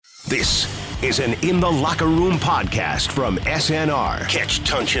This is an In the Locker Room podcast from SNR. Catch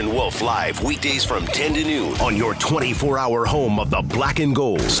Tunch and Wolf live weekdays from 10 to noon on your 24-hour home of the Black and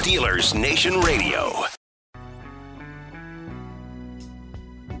Gold. Steelers Nation Radio.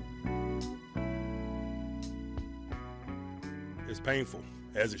 It's painful,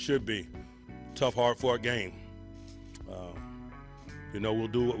 as it should be. Tough, hard-fought game. We'll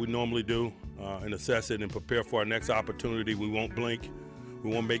do what we normally do and assess it and prepare for our next opportunity. We won't blink. We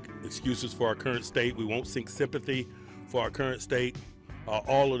won't make excuses for our current state. We won't seek sympathy for our current state.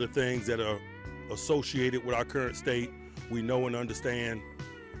 All of the things that are associated with our current state, we know and understand.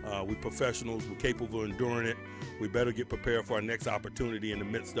 We're professionals. We're capable of enduring it. We better get prepared for our next opportunity in the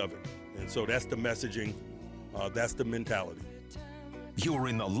midst of it. And so that's the messaging. That's the mentality. You're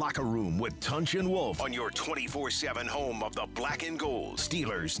in the Locker Room with Tunch and Wolf on your 24/7 home of the Black and Gold.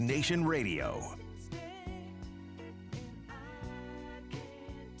 Steelers Nation Radio.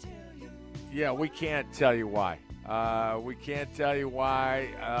 Yeah, we can't tell you why. We can't tell you why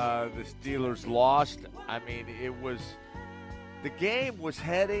the Steelers lost. I mean, the game was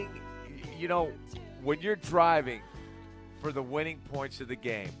heading, when you're driving for the winning points of the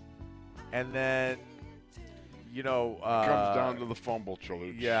game, and then, it comes down to the fumble,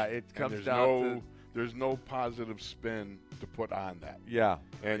 Chaluch. Yeah, it comes down to. There's no positive spin to put on that. Yeah.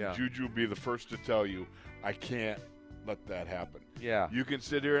 And Juju will be the first to tell you, I can't let that happen. Yeah. You can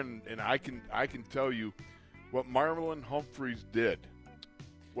sit here and I can tell you what Marlon Humphreys did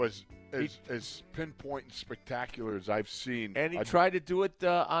was as pinpoint and spectacular as I've seen. And he tried to do it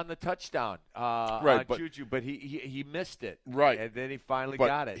on the touchdown on Juju, but he missed it. Right. And then he finally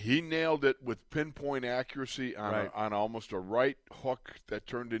got it. He nailed it with pinpoint accuracy on almost a right hook that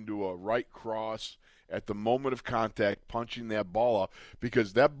turned into a right cross at the moment of contact, punching that ball up,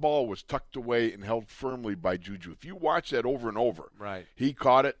 because that ball was tucked away and held firmly by Juju. If you watch that over and over, he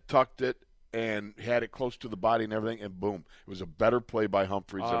caught it, tucked it, and had it close to the body and everything, and boom. It was a better play by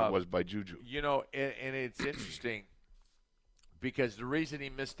Humphreys than it was by Juju. And it's interesting because the reason he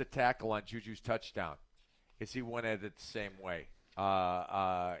missed the tackle on Juju's touchdown is he went at it the same way.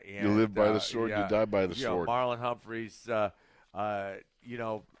 You live by the sword, you die by the sword. Marlon Humphreys,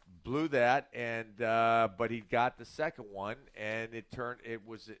 blew that, and but he got the second one, and it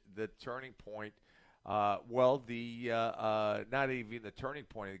was the turning point. Not even the turning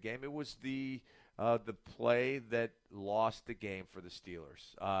point of the game. It was the play that lost the game for the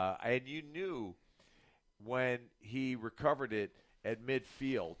Steelers. And you knew when he recovered it at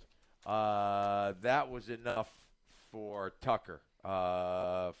midfield, that was enough for Tucker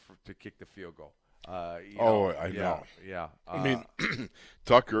to kick the field goal. I know. Yeah. I mean,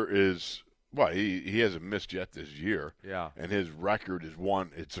 Tucker is he hasn't missed yet this year. Yeah. And his record is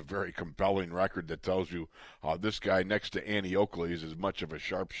one. It's a very compelling record that tells you this guy next to Annie Oakley is as much of a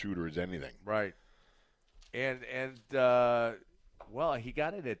sharpshooter as anything. Right. And he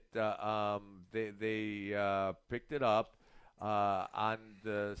got it at they picked it up on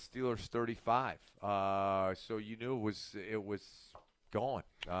the Steelers 35. So you knew it was gone.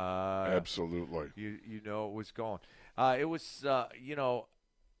 Absolutely. You know it was gone. It was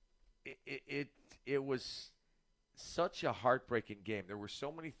It was such a heartbreaking game. There were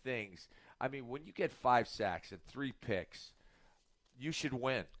so many things. I mean, when you get 5 sacks and 3 picks, you should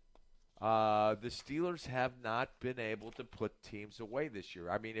win. The Steelers have not been able to put teams away this year.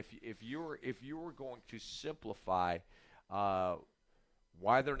 I mean, if you were going to simplify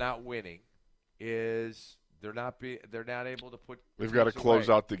why they're not winning, is they're not able to put. They've got to close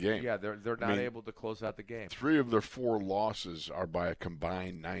out the game. Yeah, they're not able to close out the game. 3 of their 4 losses are by a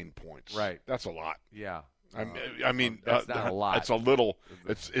combined 9 points. Right, that's a lot. Yeah, I mean, that's not a lot. It's a little.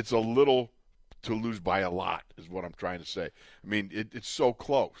 It's a little to lose by a lot is what I'm trying to say. I mean, it's so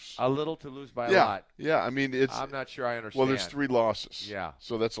close. A little to lose by a lot. Yeah, I mean, I'm not sure I understand. Well, there's 3 losses. Yeah,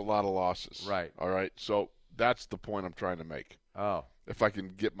 so that's a lot of losses. Right. All right. So that's the point I'm trying to make. Oh, if I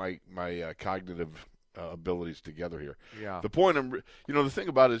can get my cognitive abilities together here. Yeah. The point the thing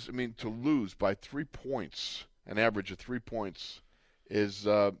about it is, I mean, to lose by 3 points, an average of 3 points, is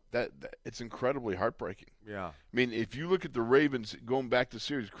that it's incredibly heartbreaking. Yeah. I mean, if you look at the Ravens going back to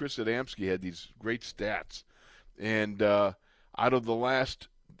series, Chris Adamski had these great stats, and out of the last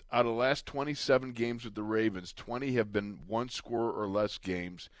 27 games with the Ravens, 20 have been 1 score or less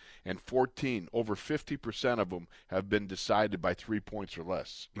games, and 14, over 50% of them, have been decided by 3 points or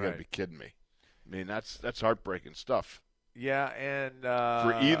less. You got to be kidding me. I mean, that's heartbreaking stuff. Yeah, and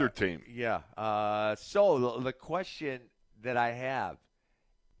for either team. Yeah. So the question that I have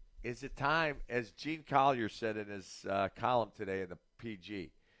is it time, as Gene Collier said in his column today in the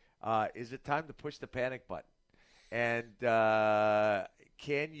PG, is it time to push the panic button? And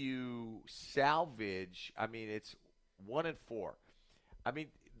can you salvage? I mean, it's 1-4. I mean,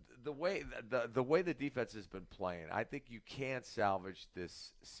 the way the defense has been playing, I think you can salvage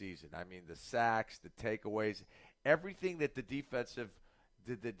this season. I mean, the sacks, the takeaways, everything that the defense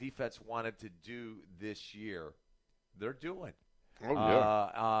wanted to do this year, they're doing. Oh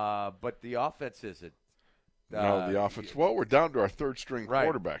yeah. But the offense isn't. No, the offense. Well, we're down to our third-string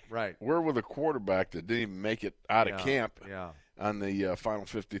quarterback. Right. We're with a quarterback that didn't even make it out of camp on the final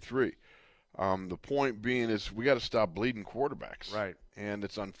 53. The point being is we got to stop bleeding quarterbacks. Right. And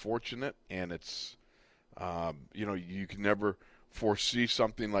it's unfortunate, and it's, you can never foresee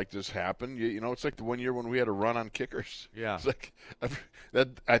something like this happen. It's like the one year when we had a run on kickers. Yeah. It's like that.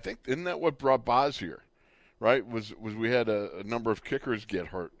 I think, isn't that what brought Boz here, right? Was we had a number of kickers get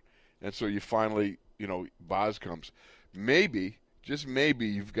hurt, and so you finally, Boz comes. Maybe, just maybe,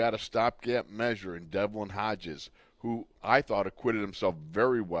 you've got a stopgap measure in Devlin Hodges, who I thought acquitted himself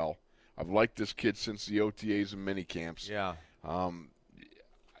very well. I've liked this kid since the OTAs and mini camps. Yeah.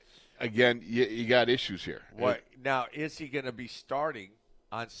 Again, you got issues here. What now? Is he going to be starting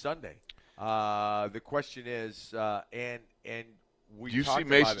on Sunday? The question is, and we. Do you see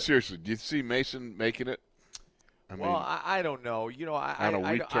Mason? Seriously, do you see Mason making it? I don't know. On a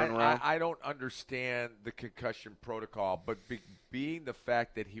week turnaround? I don't understand the concussion protocol, but being the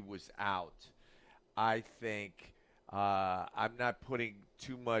fact that he was out, I think I'm not putting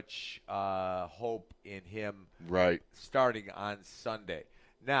too much hope in him starting on Sunday.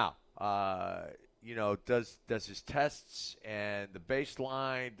 Now, does his tests and the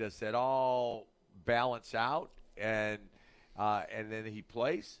baseline, does that all balance out and then he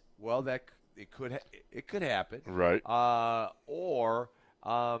plays? Well, it could happen. Right. Or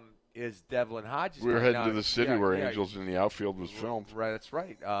is Devlin Hodges? We were heading to the city where Angels in the Outfield was filmed. Right, that's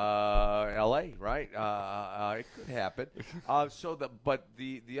right. L.A. Right. It could happen. But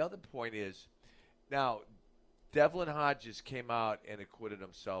the other point is, now Devlin Hodges came out and acquitted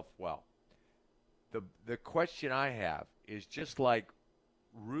himself well. The question I have is just like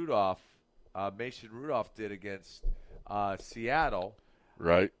Mason Rudolph did against Seattle.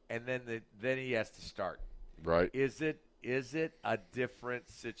 Right. And then he has to start. Right. Is it a different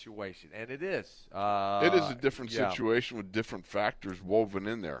situation? And it is. It is a different situation with different factors woven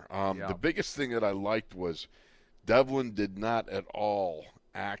in there. The biggest thing that I liked was Devlin did not at all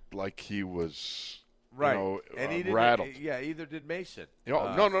act like he was and he rattled. Either did Mason.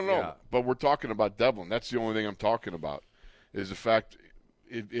 No. Yeah. But we're talking about Devlin. That's the only thing I'm talking about is the fact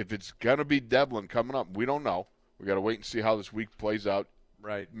if it's going to be Devlin coming up, we don't know. We got to wait and see how this week plays out.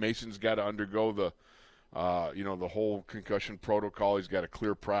 Right. Mason's got to undergo the whole concussion protocol. He's got to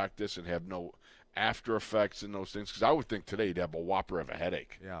clear practice and have no after effects and those things. Because I would think today he'd have a whopper of a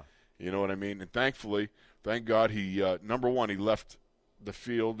headache. Yeah. You know what I mean? And thankfully, thank God, he number one, he left the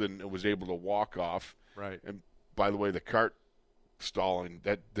field and was able to walk off. Right. And by the way, the cart stalling,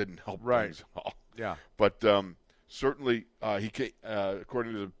 that didn't help things at all. Yeah. But certainly,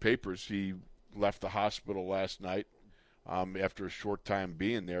 according to the papers, he left the hospital last night. After a short time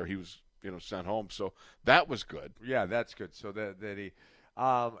being there, he was, sent home. So that was good. Yeah, that's good. So that he,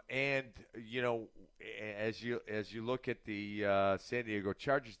 as you look at the San Diego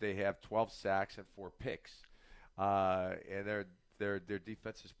Chargers, they have 12 sacks and 4 picks, and their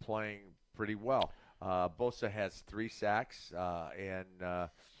defense is playing pretty well. Bosa has 3 sacks, and I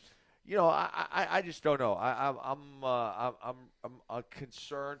just don't know. I'm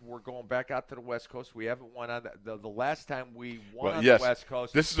concerned. We're going back out to the West Coast. We haven't won on the last time we won on the West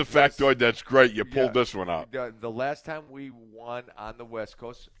Coast. This is a factoid that's great. You pulled this one out. The last time we won on the West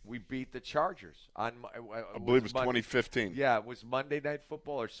Coast, we beat the Chargers. I believe it was 2015. Yeah, it was Monday Night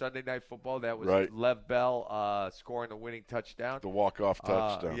Football or Sunday Night Football. That was Lev Bell scoring the winning touchdown. The walk-off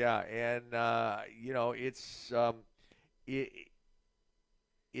touchdown.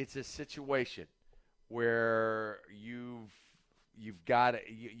 It's a situation where you've got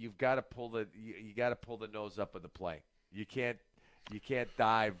to pull the nose up of the plane. You can't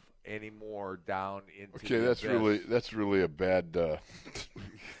dive anymore down into. Okay, that's really a bad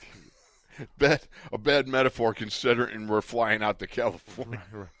bad metaphor considering we're flying out to California.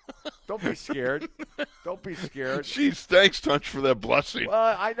 Don't be scared. Don't be scared. Jeez, thanks, Tunch, for that blessing.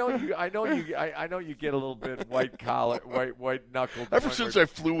 Well, I know you get a little bit white knuckled. Ever since I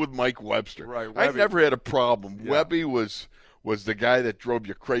flew with Mike Webster, right? I never had a problem. Yeah. Webby was the guy that drove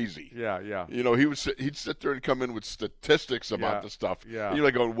you crazy. Yeah. He'd sit there and come in with statistics about the stuff. Yeah. And you're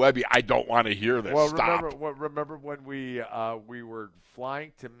like, going, Webby, I don't want to hear this. Well, Stop. remember when we were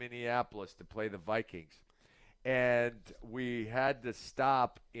flying to Minneapolis to play the Vikings, and we had to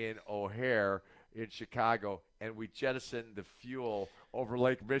stop in O'Hare in Chicago, and we jettisoned the fuel over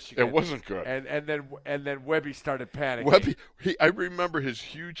Lake Michigan. It wasn't good. And then Webby started panicking. Webby, I remember his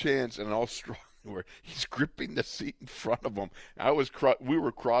huge hands and all strong, where he's gripping the seat in front of him. We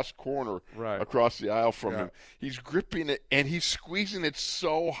were cross corner across the aisle from him. He's gripping it and he's squeezing it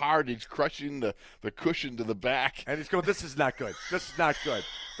so hard he's crushing the cushion to the back. And he's going, "This is not good. This is not good.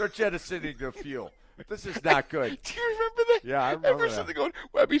 They're jettisoning the fuel. This is not good." Do you remember that? Yeah, I remember that. Sitting going,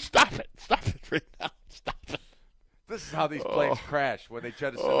 "Webby, stop it right now, stop it." This is how these planes crash when they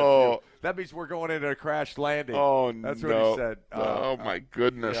jettison the fuel. That means we're going into a crash landing. Oh, that's no. what he said. My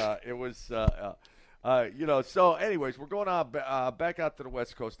goodness. Yeah, it was. So anyways, we're going on back out to the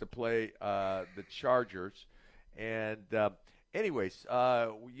West Coast to play the Chargers, and anyways,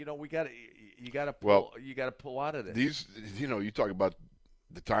 we got to pull out of this. These, you talk about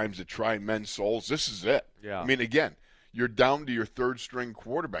the times that try men's souls. This is it. Yeah. I mean, again, you're down to your third-string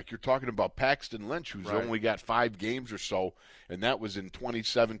quarterback. You're talking about Paxton Lynch, who's only got 5 games or so, and that was in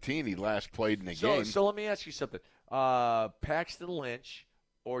 2017. He last played in a game. So let me ask you something: Paxton Lynch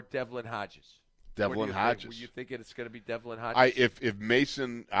or Devlin Hodges? Devlin Hodges. Were you thinking it's going to be Devlin Hodges? If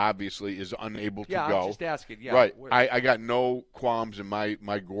Mason obviously is unable to go. Yeah, I'm just asking. Yeah, right. I got no qualms in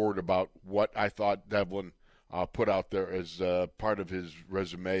my gourd about what I thought Devlin put out there as part of his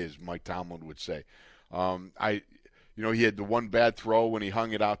resume, as Mike Tomlin would say. He had the one bad throw when he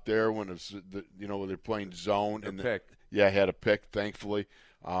hung it out there when it was when they're playing zone pick. He had a pick, thankfully.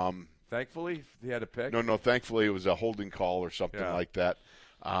 Thankfully, he had a pick. No, thankfully it was a holding call or something like that.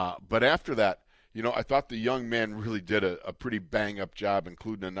 But after that, I thought the young man really did a pretty bang-up job,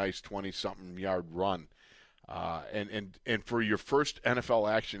 including a nice 20-something yard run. And for your first NFL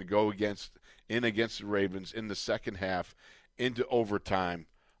action to go against the Ravens in the second half into overtime,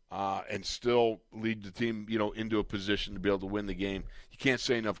 and still lead the team, into a position to be able to win the game. You can't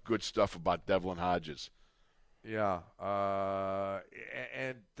say enough good stuff about Devlin Hodges. Yeah,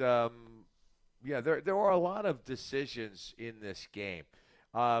 there were a lot of decisions in this game.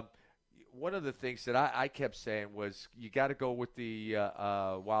 One of the things that I kept saying was you got to go with the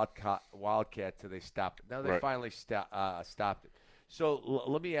Wildcat till they stop it. Now they finally stopped it. So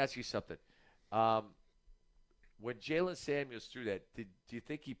let me ask you something. When Jalen Samuels threw that, do you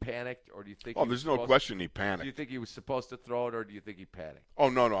think he panicked, or do you think? There's no question he panicked. Do you think he was supposed to throw it, or do you think he panicked? Oh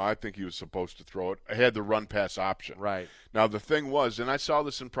no, I think he was supposed to throw it. I had the run pass option. Right. Now the thing was, and I saw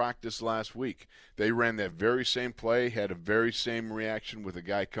this in practice last week. They ran that very same play, had a very same reaction with a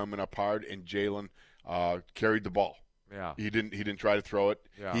guy coming up hard, and Jalen carried the ball. Yeah. He didn't try to throw it.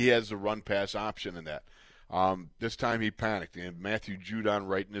 Yeah. He has the run pass option in that. This time he panicked, and Matthew Judon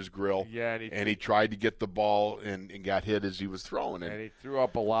right in his grill. Yeah, and he tried to get the ball and got hit as he was throwing it. And he threw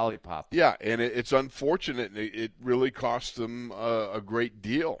up a lollipop. Yeah, and it's unfortunate. It really cost them a great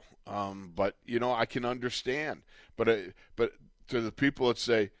deal. But I can understand. But to the people that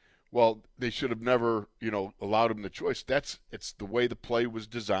say, well, they should have never allowed him the choice. It's the way the play was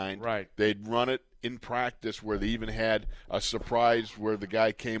designed. Right. They'd run it in practice where they even had a surprise where the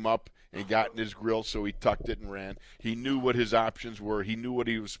guy came up and got in his grill, so he tucked it and ran. He knew what his options were. He knew what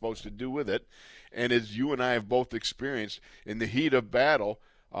he was supposed to do with it. And as you and I have both experienced, in the heat of battle,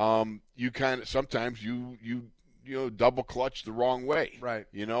 you kind of sometimes you double clutch the wrong way. Right.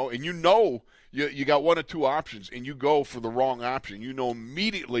 And you got one or two options, and you go for the wrong option.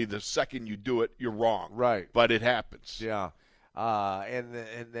 Immediately the second you do it, you're wrong. Right. But it happens. Yeah. And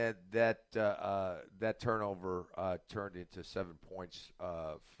that turnover turned into 7 points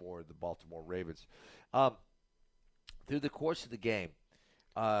for the Baltimore Ravens. Through the course of the game,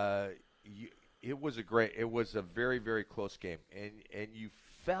 it was a very, very close game, and you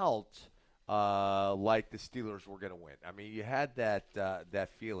felt like the Steelers were going to win. I mean, you had that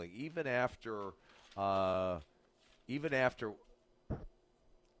feeling even after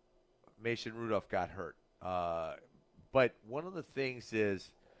Mason Rudolph got hurt. But one of the things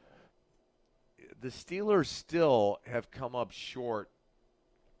is the Steelers still have come up short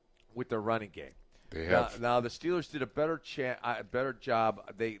with their running game. They have. Now the Steelers did a better job.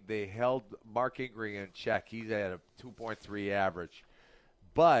 They held Mark Ingram in check. He's at a 2.3 average.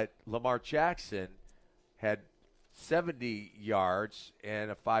 But Lamar Jackson had 70 yards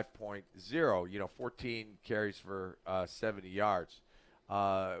and a 5.0, 14 carries for 70 yards.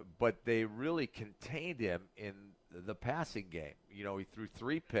 But they really contained him in the passing game. He threw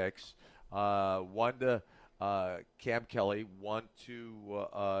 3 picks, one to Cam Kelly, one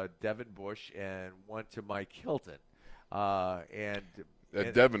to Devin Bush, and one to Mike Hilton. And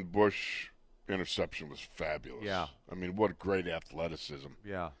Devin Bush interception was fabulous. Yeah. I mean, what great athleticism.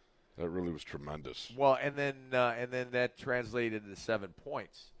 Yeah. That really was tremendous. Well, and then that translated into 7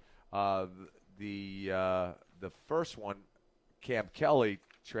 points. The first one Cam Kelly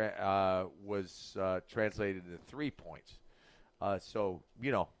was translated into 3 points. So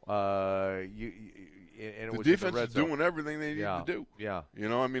and it The was defense in the red is zone. doing everything they need to do. Yeah. You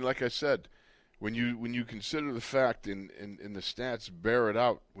know, I mean, like I said, when you consider the fact in the stats bear it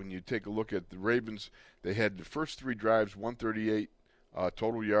out, when you take a look at the Ravens, they had the first 3 drives, 138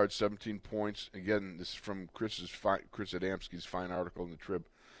 total yards, 17 points. Again, this is from Chris Adamski's fine article in the Trib.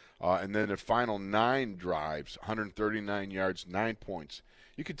 And then the final 9 drives, 139 yards, 9 points.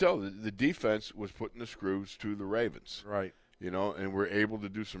 You could tell the defense was putting the screws to the Ravens. Right. You know, and we're able to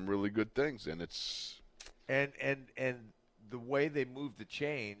do some really good things, and it's and the way they moved the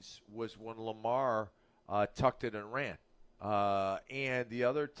chains was when Lamar tucked it and ran. And the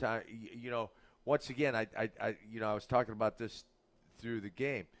other time, once again, I was talking about this through the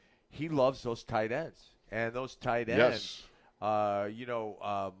game. He loves those tight ends, and those tight ends. Yes.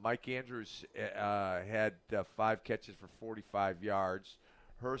 Mike Andrews had 5 catches for 45 yards.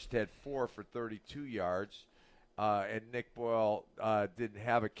 Hurst had 4 for 32 yards. And Nick Boyle didn't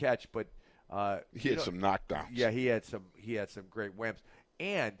have a catch, but he had some knockdowns. Yeah, he had some great whams.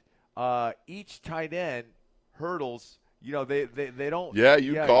 And each tight end hurdles. They don't. Yeah,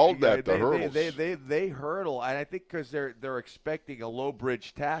 you called that the hurdles. They hurdle, and I think because they're expecting a low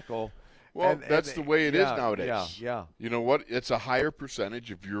bridge tackle. Well, that's the way it is nowadays. Yeah. You know what? It's a higher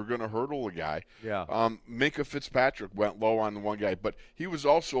percentage if you're going to hurdle a guy. Yeah. Minka Fitzpatrick went low on the one guy, but he was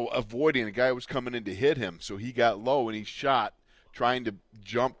also avoiding a guy who was coming in to hit him, so he got low and he shot trying to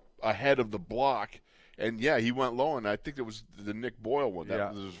jump ahead of the block. And, yeah, he went low, and I think it was the Nick Boyle one.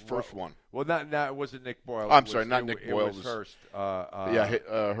 That was his first one. Well, it wasn't Nick Boyle. Sorry, not Nick Boyle. It was Hurst.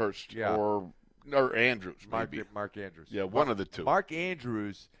 Hurst. Yeah. Or Andrews, maybe. Mark Andrews. Yeah, one of the two. Mark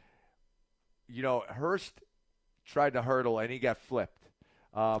Andrews. Hurst tried to hurdle, and he got flipped.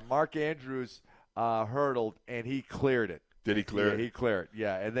 Mark Andrews hurdled, and he cleared it. Did he clear it? He cleared.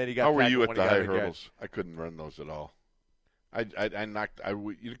 Yeah, and then he got. How were you at when the he high got hurdles? I couldn't run those at all. I knocked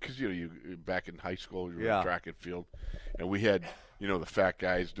because you back in high school you were in track and field, and we had the fat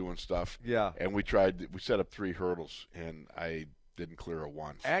guys doing stuff. Yeah. And we set up 3 hurdles, and I didn't clear it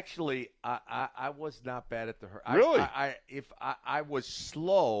once. Actually, I was not bad at the hurdles. Really? I was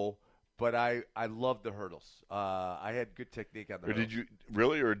slow. But I loved the hurdles. I had good technique on the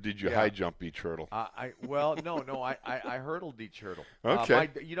hurdles. Did you high jump each hurdle? I hurdled each hurdle. Okay.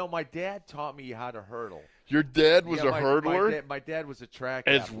 My dad taught me how to hurdle. Your dad was a hurdler? My dad was a track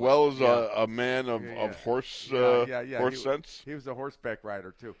as athlete. well as a man of horse sense? He was a horseback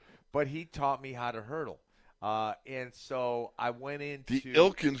rider, too. But he taught me how to hurdle. And so I went into – The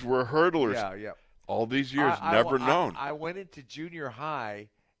Ilkins were hurdlers. Yeah. All these years, never known. I went into junior high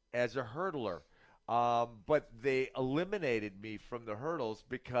as a hurdler, but they eliminated me from the hurdles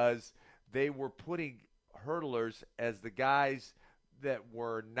because they were putting hurdlers as the guys that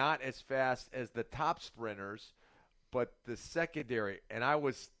were not as fast as the top sprinters, but the secondary, and I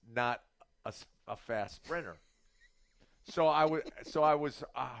was not a fast sprinter. So I was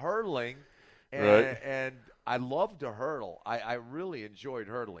hurdling, and I loved to hurdle. I really enjoyed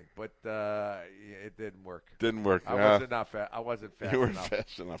hurdling, but it didn't work. I wasn't fast. I wasn't fast enough. You weren't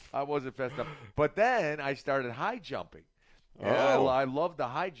fast enough. I wasn't fast enough. But then I started high jumping. And I loved the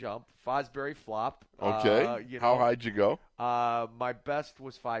high jump. Fosbury flop. Okay. How hig'd you go? My best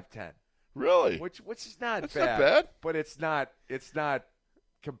was 5'10". Really? Which is not That's bad. not bad. But it's not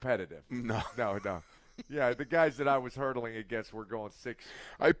competitive. No. Yeah, the guys that I was hurdling against were going 6.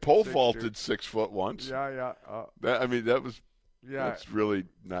 I pole vaulted 6 foot once. Yeah. That's really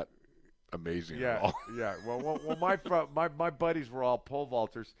not amazing at all. Yeah. Well, my buddies were all pole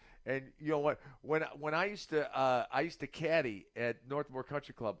vaulters, and you know what? When I used to caddy at Northmore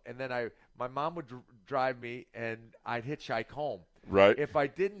Country Club, and then my mom would drive me, and I'd hitchhike home. Right. If I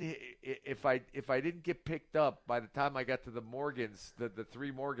didn't get picked up by the time I got to the Morgans, the 3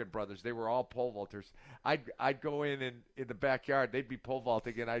 Morgan brothers, they were all pole vaulters. I'd go in the backyard. They'd be pole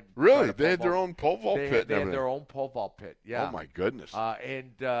vaulting, and I'd really. They had their own pole vault pit. They had their own pole vault pit. Yeah. Oh my goodness.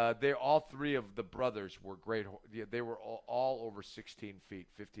 And they all 3 of the brothers were great. They were all over 16 feet,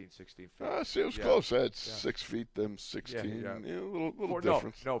 15, 16 feet. See, it was close. That's 6 feet. Them 16. Yeah. A little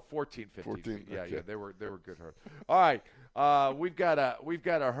difference. No, 14, 15 14, feet. Yeah, okay. They were good hurdles. All right. We've got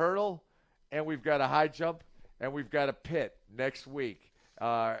a hurdle, and we've got a high jump, and we've got a pit next week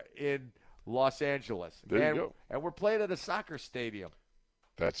in Los Angeles. There you go. And we're playing at a soccer stadium.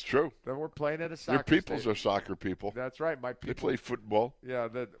 That's true. Then we're playing at a soccer Your peoples stadium. are soccer people. That's right. My people. They play football. Yeah,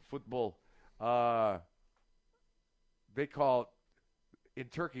 the football. In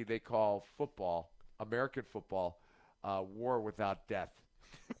Turkey, they call football, American football, war without death.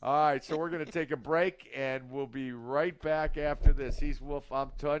 All right, so we're going to take a break, and we'll be right back after this. He's Wolf,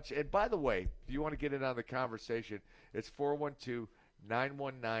 I'm Tunch. And by the way, if you want to get in on the conversation, it's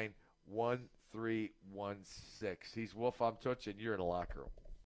 412-919-1316. He's Wolf, I'm Tunch, and you're in the locker room.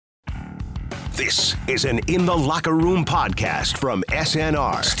 This is an In the Locker Room podcast from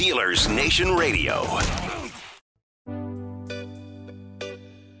SNR, Steelers Nation Radio.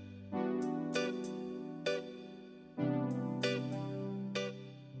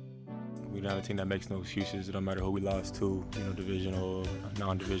 We're not a team that makes no excuses. It don't matter who we lost to, divisional,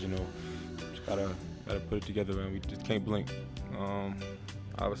 non-divisional. Just gotta put it together, man. We just can't blink.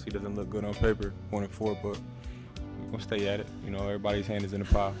 Obviously, it doesn't look good on paper, 1-4, but we're gonna stay at it. Everybody's hand is in the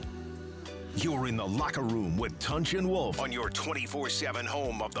pie. You're in the locker room with Tunch and Wolf on your 24/7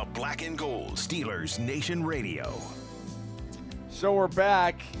 home of the Black and Gold, Steelers Nation Radio. So we're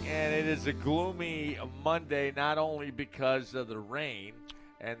back, and it is a gloomy Monday, not only because of the rain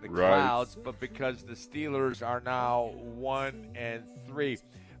and the clouds, but because the Steelers are now 1-3.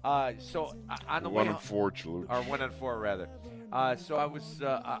 So on the way 1-4, Chaluch. or 1-4 rather. So I was.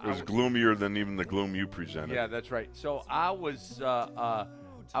 It was gloomier than even the gloom you presented. Yeah, that's right. So I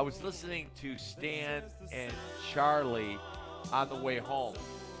was listening to Stan and Charlie on the way home,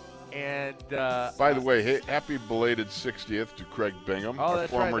 and by the way, happy belated 60th to Craig Bingham, our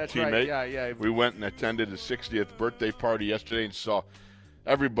former teammate. Right. Yeah. We went and attended his 60th birthday party yesterday and saw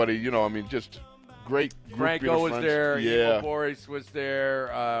everybody. Just great group Franco of was friends. there. Yeah. Ivo Boris was there.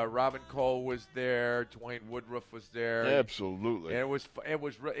 Robin Cole was there. Dwayne Woodruff was there. Absolutely. And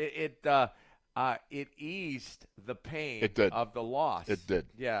it eased the pain of the loss. It did.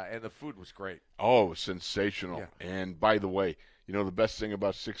 Yeah, and the food was great. Oh, it was sensational. Yeah. And by the way, the best thing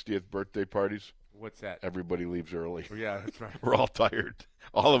about 60th birthday parties? What's that? Everybody leaves early. Yeah, that's right. We're all tired.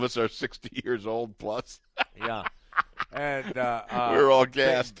 All of us are 60 years old plus. Yeah. And we're all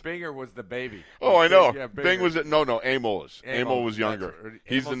gassed. Binger was the baby. Oh, I know. Yeah, Bing was it? No, Amo is. Amo was younger.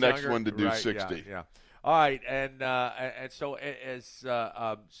 He's the next one to do right, 60. Yeah. All right, and so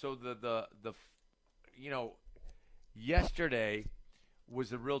the yesterday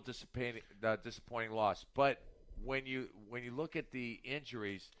was a real disappointing loss. But when you look at the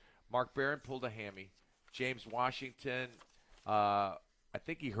injuries, Mark Barron pulled a hammy. James Washington, I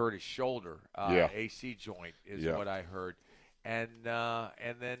think he hurt his shoulder, AC joint is what I heard, and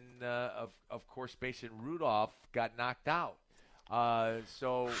then of course Mason Rudolph got knocked out.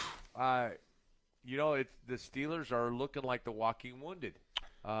 The Steelers are looking like the walking wounded.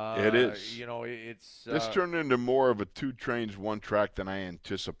 It is. It's this turned into more of a two trains, one track than I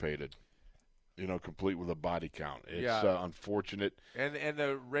anticipated. Complete with a body count. It's unfortunate. And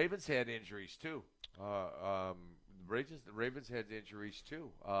the Ravens had injuries too. The Ravens had injuries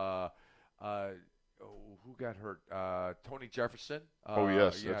too. Who got hurt? Tony Jefferson.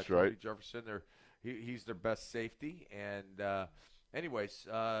 Yes, that's right. Tony Jefferson. He's their best safety. And anyways,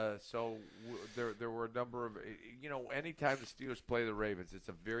 so there were a number of anytime the Steelers play the Ravens, it's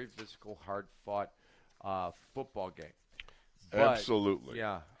a very physical, hard-fought football game. But, absolutely.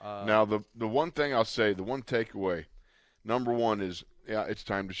 Yeah. Now the one thing I'll say, the one takeaway, number one is it's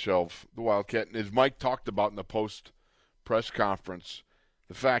time to shelve the Wildcat. And as Mike talked about in the post press conference,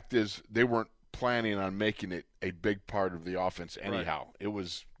 the fact is they weren't planning on making it a big part of the offense anyhow. Right. It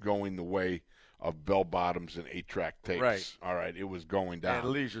was going the way of bell bottoms and 8-track tapes. Right. All right, it was going down.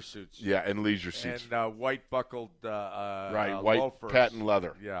 And leisure suits. Yeah, and leisure suits. And white buckled right, white loafers. patent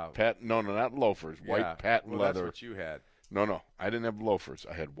leather. Yeah. No, not loafers. White patent leather. That's what you had. No, I didn't have loafers.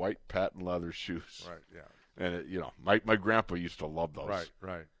 I had white patent leather shoes. Right, yeah. And my grandpa used to love those.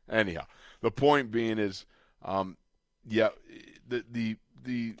 Right. Anyhow, the point being is, the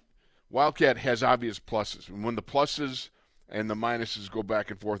Wildcat has obvious pluses. And when the pluses and the minuses go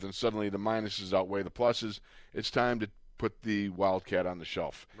back and forth, and suddenly the minuses outweigh the pluses, it's time to put the Wildcat on the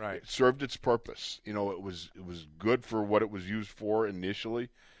shelf. Right. It served its purpose. It was good for what it was used for initially.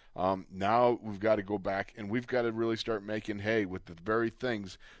 Now we've got to go back and we've got to really start making hay with the very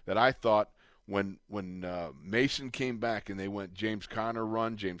things that I thought when Mason came back and they went James Conner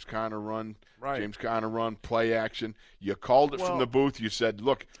run, play action. You called it from the booth. You said,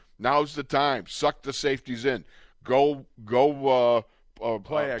 look, now's the time. Suck the safeties in. Go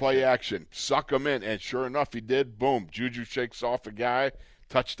play action. Suck them in. And sure enough, he did. Boom. Juju shakes off a guy.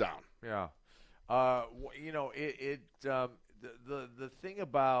 Touchdown. Yeah. The thing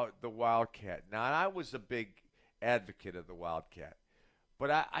about the Wildcat, now I was a big advocate of the Wildcat, but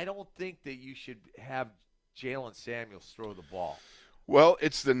I don't think that you should have Jalen Samuels throw the ball. Well,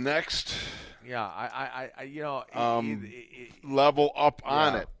 it's the next level up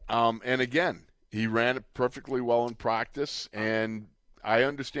on it. And again, he ran it perfectly well in practice, and I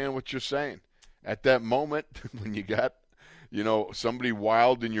understand what you're saying. At that moment, when you got, somebody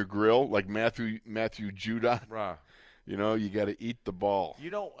wild in your grill, like Matthew Judon, Right. you got to eat the ball.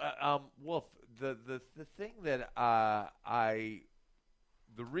 Wolf, the thing that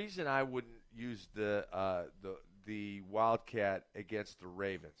the reason I wouldn't use the Wildcat against the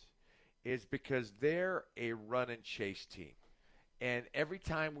Ravens is because they're a run and chase team, and every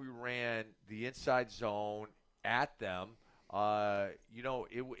time we ran the inside zone at them,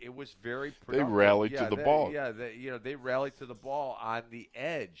 it was very productive. They rallied to the ball. Yeah, they rallied to the ball on the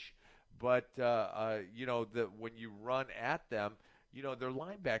edge, but when you run at them, their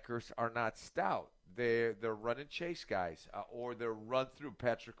linebackers are not stout. They're run and chase guys, or they're run through.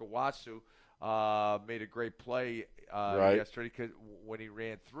 Patrick Owasu made a great play yesterday when he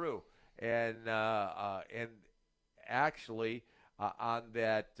ran through, and actually on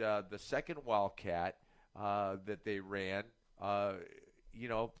that the second Wildcat that they ran,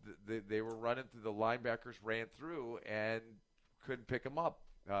 they were running through. The linebackers ran through and couldn't pick them up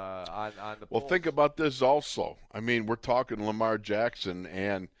on the. Well, pulls. think about this also. I mean, we're talking Lamar Jackson,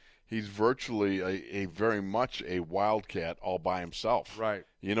 and he's virtually a very much a Wildcat all by himself. Right.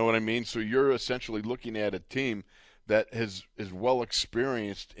 You know what I mean? So you're essentially looking at a team that is well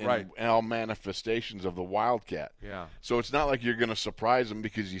experienced in all manifestations of the Wildcat. Yeah. So it's not like you're going to surprise them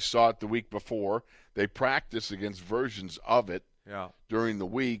because you saw it the week before. They practice against versions of it during the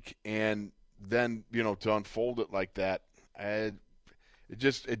week, and then to unfold it like that, it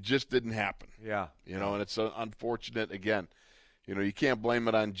just didn't happen. Yeah. And it's unfortunate again. You can't blame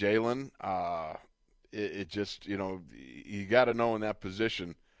it on Jalen. It just, you got to know in that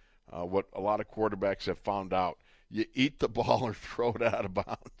position what a lot of quarterbacks have found out. You eat the ball or throw it out of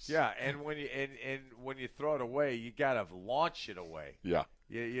bounds. Yeah, and when you throw it away, you got to launch it away. Yeah.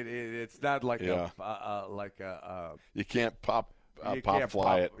 It's not like you can't pop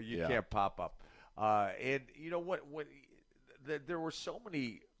fly it. You can't pop up. And you know what? There were so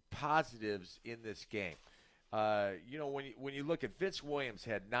many positives in this game. When you look at Vince Williams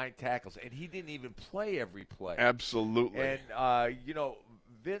had 9 tackles, and he didn't even play every play. Absolutely. And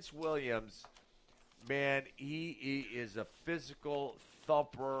Vince Williams, man, he is a physical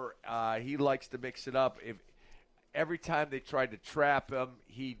thumper. He likes to mix it up. If every time they tried to trap him,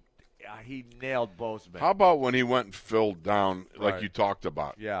 he nailed Bozeman. How about when he went and filled down like you talked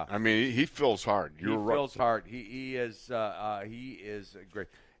about? Yeah. I mean, he fills hard. You're right. He fills hard. He is great.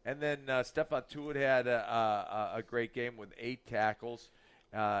 And then Stephon Tuitt had a great game with 8 tackles.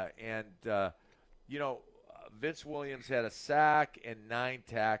 Vince Williams had a sack and 9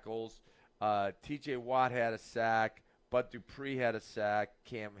 tackles. T.J. Watt had a sack. Bud Dupree had a sack.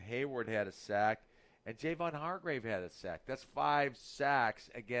 Cam Hayward had a sack. And Javon Hargrave had a sack. That's 5 sacks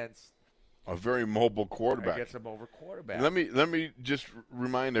against a very mobile quarterback. Against a mobile quarterback. Let me just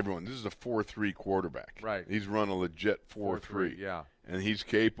remind everyone, this is a 4-3 quarterback. Right. He's run a legit 4-3. Yeah. And he's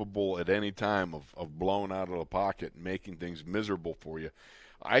capable at any time of blowing out of the pocket and making things miserable for you.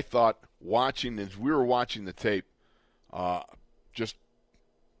 I thought as we were watching the tape just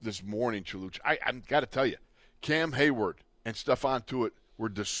this morning, Chaluch, I got to tell you, Cam Hayward and Stephon Tuitt were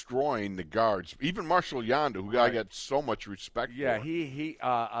destroying the guards. Even Marshall Yanda, who I got so much respect for. Yeah,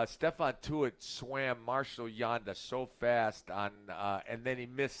 Stephon Tuitt swam Marshall Yanda so fast and then he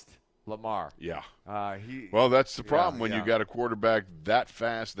missed Lamar. Yeah. Well, that's the problem when you got a quarterback that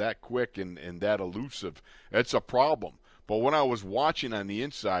fast, that quick, and that elusive. It's a problem. But what I was watching on the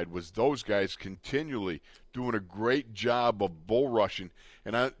inside was those guys continually doing a great job of bull rushing.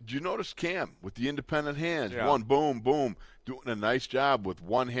 And did you notice Cam with the independent hands? Yeah. One, boom, boom, doing a nice job with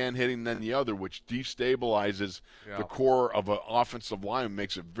one hand hitting then the other, which destabilizes the core of an offensive line,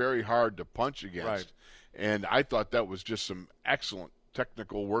 makes it very hard to punch against. Right. And I thought that was just some excellent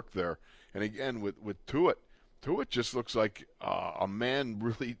technical work there. And again, with Tuitt just looks like a man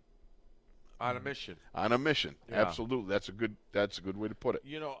really on a mission. On a mission, yeah. Absolutely. That's a good way to put it.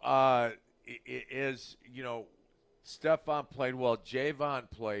 Stephon played well. Javon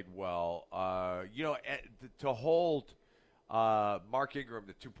played well. To hold Mark Ingram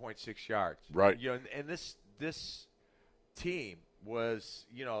to 2.6 yards. Right. And this team was,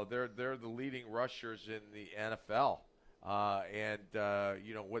 they're the leading rushers in the NFL. What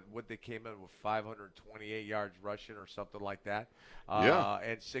they came in with 528 yards rushing or something like that.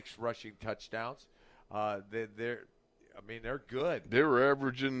 And 6 rushing touchdowns. They're good. They were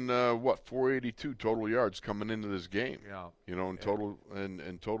averaging 482 total yards coming into this game. Yeah. In total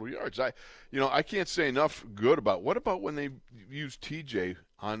yards. I can't say enough good about. What about when they used TJ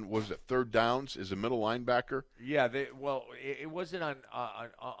on third downs as a middle linebacker? Yeah. It wasn't on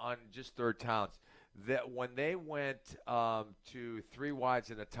just third downs. that when they went to 3 wides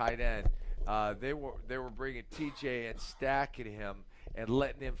and a tight end, they were bringing TJ and stacking him and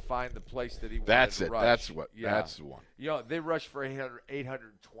letting him find the place that he wanted to rush. That's the one. They rushed for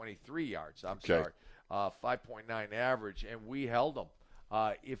 823 yards. I'm Okay. sorry, 5.9 average, and we held them.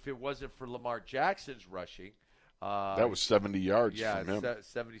 If it wasn't for Lamar Jackson's rushing, that was 70 yards from him.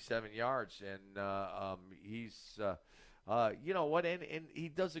 77 yards, and he's. You know what? And he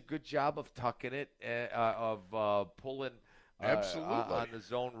does a good job of tucking it, of pulling Absolutely on the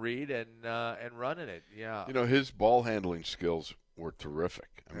zone read and running it. Yeah. You know, his ball handling skills were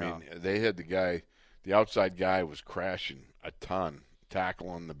terrific. I mean, they had the outside guy was crashing a ton,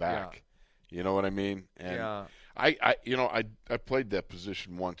 tackling the back. Yeah. You know what I mean? And I played that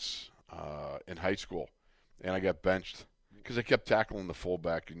position once in high school, and I got benched because I kept tackling the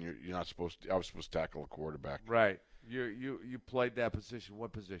fullback, and you're not supposed to. I was supposed to tackle a quarterback. Right. You played that position.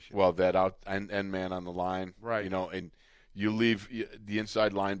 What position? Well, that out end man on the line. Right. You know, and you leave the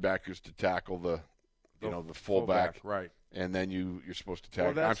inside linebackers to tackle the fullback. Right. And then you're supposed to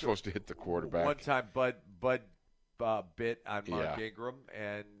tackle. I'm supposed to hit the quarterback. One time, Bud bit on Mark Ingram,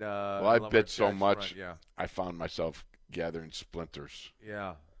 and I bit so much. Yeah. I found myself gathering splinters.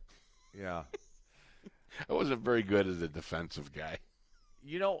 Yeah. I wasn't very good as a defensive guy.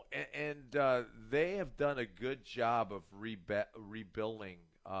 You know, and they have done a good job of rebuilding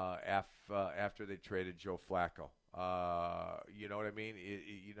after they traded Joe Flacco. You know what I mean?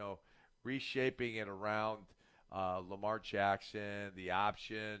 Reshaping it around Lamar Jackson, the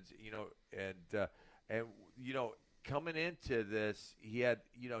options. And coming into this, he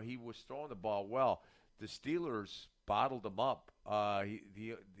was throwing the ball well. The Steelers bottled him up.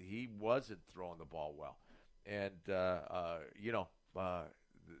 He wasn't throwing the ball well, and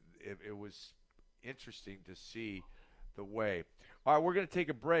it was interesting to see the way. All right, we're going to take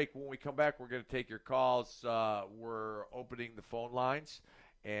a break. When we come back, we're going to take your calls. We're opening the phone lines,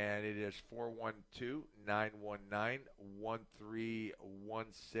 and it is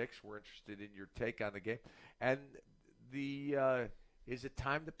 412-919-1316. We're interested in your take on the game. And is it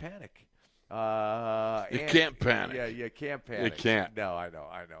time to panic? You can't panic. Yeah, you can't panic. You can't. No, I know.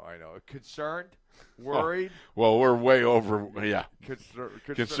 Concerned? Worried? Well, we're way over. Yeah.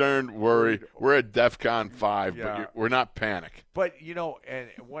 Concerned, worried. We're at DEFCON 5, but we're not panic. But, and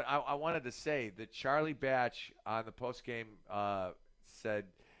what I wanted to say that Charlie Batch on the postgame said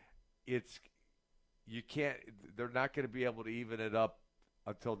they're not going to be able to even it up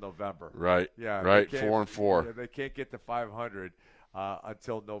until November. Right. Yeah. Right. 4-4. Yeah, they can't get to 500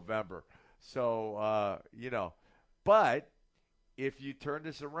 until November. So, but if you turn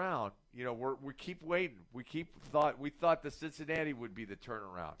this around, we keep waiting. We thought the Cincinnati would be the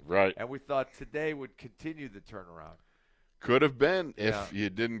turnaround. Right. And we thought today would continue the turnaround. Could have been if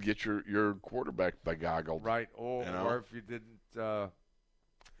you didn't get your quarterback begoggled. Right. Or if you didn't,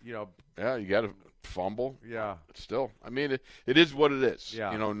 Yeah, you got to fumble. Yeah. Still, I mean, it is what it is.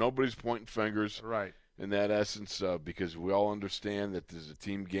 Yeah. Nobody's pointing fingers. Right. In that essence, because we all understand that this is a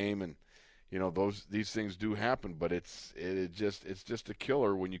team game, and these things do happen. But it's just a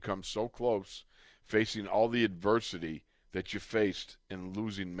killer when you come so close, facing all the adversity that you faced in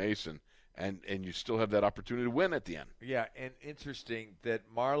losing Mason, and you still have that opportunity to win at the end. Yeah, and interesting that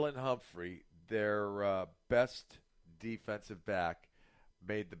Marlon Humphrey, their best defensive back,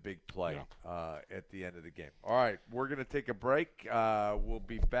 made the big play at the end of the game. All right, we're going to take a break. We'll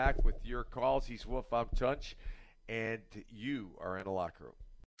be back with your calls. He's Wolf, I'm Tunch, and you are in the locker room.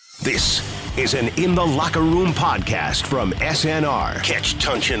 This is an In the Locker Room podcast from SNR. Catch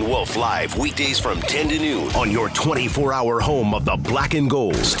Tunch and Wolf live weekdays from 10 to noon on your 24-hour home of the Black and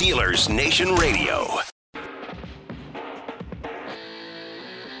Gold, Steelers Nation Radio.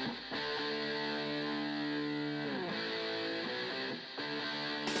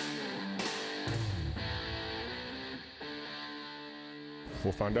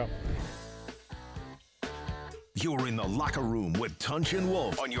 We'll find out. You're in the locker room with Tunch and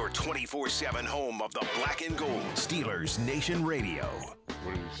Wolf on your 24/7 home of the Black and Gold, Steelers Nation Radio.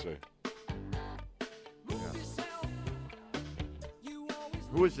 What did he say?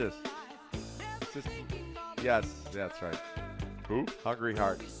 Who is this? Yes, that's right. Who? Hungry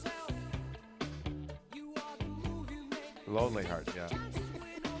Heart. Lonely Heart, yeah.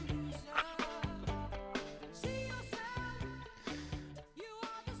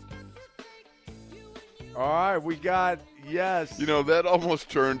 All right, we got, yes. That almost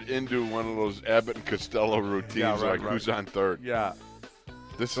turned into one of those Abbott and Costello routines, who's on third. Yeah.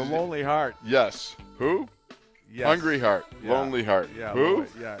 This The is Lonely Heart. Yes. Who? Yes. Hungry Heart. Yeah. Lonely Heart. Yeah. Who?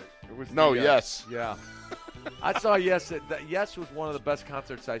 Yeah. It was No, yes. Yeah. I saw Yes. Yes was one of the best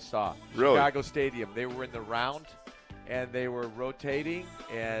concerts I saw. Really? Chicago Stadium. They were in the round, and they were rotating.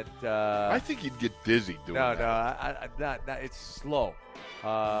 And I think you'd get dizzy doing no, that. no, it's slow.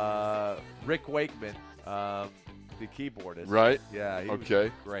 Rick Wakeman, the keyboardist. Right? Yeah. He was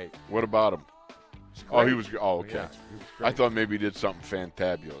Okay. great. What about him? Oh, he was. Oh, okay. Yeah, he was I great. thought maybe he did something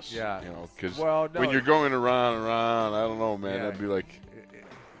fantabulous. Yeah. You know, because Well, no, when you're going around and around, I don't know, man. Yeah. That'd be like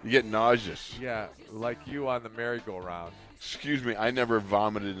you get nauseous. Yeah, like you on the merry-go-round. Excuse me, I never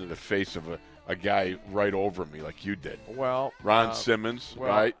vomited in the face of a guy right over me like you did. Well, Ron Simmons, well,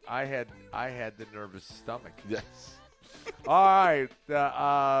 right? I had the nervous stomach. Yes. All right,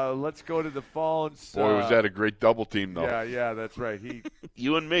 let's go to the phones. Boy, was that a great double team, though. Yeah, that's right.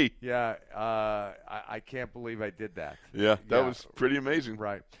 You and me. Yeah, I can't believe I did that. Yeah, that Yeah. was pretty amazing.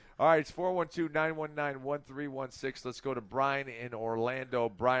 Right. All right, it's 412-919-1316. Let's go to Brian in Orlando.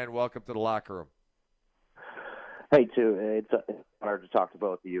 Brian, welcome to the locker room. Hey, too. It's an honor to talk to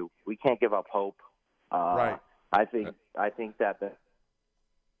both of you. We can't give up hope. Right. I think that the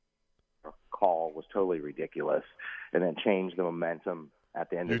call was totally ridiculous, and then changed the momentum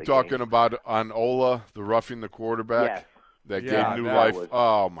at the end You're of the talking game. about on Ola, the roughing the quarterback? Yes. That Yeah, gave new that life. was-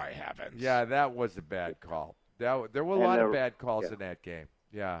 Oh, my heavens. Yeah, that was a bad call. There were a And lot of there- bad calls yeah. in that game.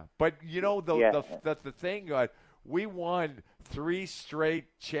 Yeah, but you know the Yeah. the thing. We won 3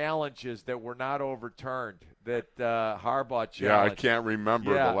 straight challenges that were not overturned. That Harbaugh challenge. Yeah, I can't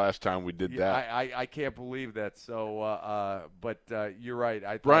remember Yeah. the last time we did that. I can't believe that. So, but you're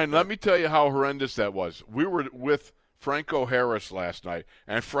right. Brian, let me tell you how horrendous that was. We were with Franco Harris last night,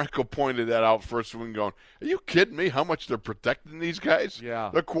 and Franco pointed that out first swing going, are you kidding me how much they're protecting these guys?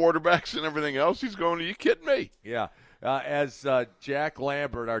 Yeah. The quarterbacks and everything else. He's going, are you kidding me? Yeah, as Jack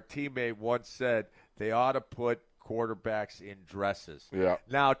Lambert, our teammate, once said, they ought to put quarterbacks in dresses. Yeah.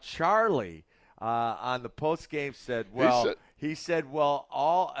 Now, Charlie on the post game said, I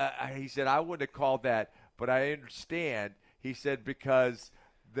wouldn't have called that, but I understand. He said because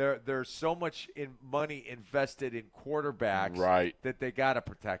there's so much money invested in quarterbacks Right. that they got to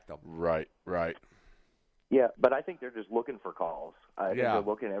protect them. Right. Yeah, but I think they're just looking for calls. I think Yeah. they're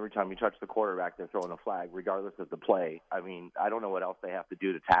looking every time you touch the quarterback, they're throwing a flag, regardless of the play. I mean, I don't know what else they have to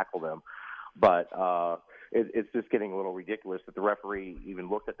do to tackle them, but it's just getting a little ridiculous that the referee even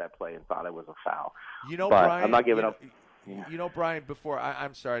looked at that play and thought it was a foul. You know, But Brian, I'm not giving up. You know, Brian, before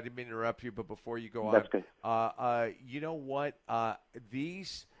I'm sorry, I didn't mean to interrupt you, but before you go That's on, good. you know what?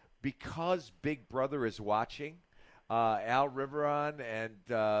 Because Big Brother is watching, Al Riveron and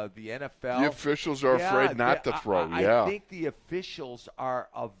the NFL. The officials are afraid not to throw. I think the officials are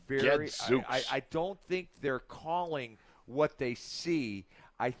a very. Gadzooks. I don't think they're calling what they see.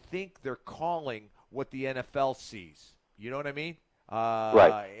 I think they're calling what the NFL sees. You know what I mean?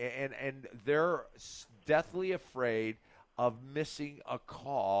 Right. And they're deathly afraid of missing a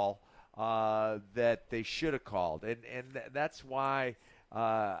call that they should have called, and that's why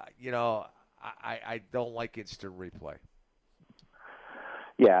I don't like instant replay.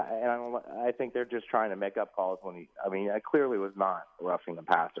 Yeah, and I think they're just trying to make up calls when I clearly was not roughing the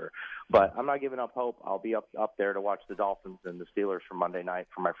passer. But I'm not giving up hope. I'll be up there to watch the Dolphins and the Steelers for Monday night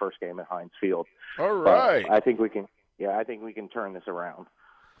for my first game at Heinz Field. All right. But I think we can turn this around.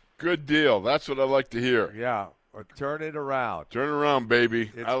 Good deal. That's what I like to hear. Yeah, or turn it around. Turn it around,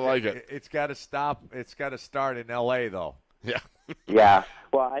 baby. I like it. It's got to stop. It's got to start in L.A. though. Yeah. Yeah.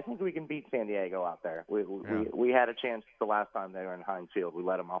 Well, I think we can beat San Diego out there. We had a chance the last time they were in Heinz Field. We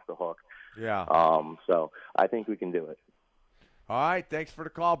let them off the hook. Yeah. So I think we can do it. All right. Thanks for the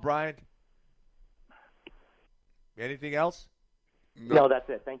call, Brian. Anything else? No, that's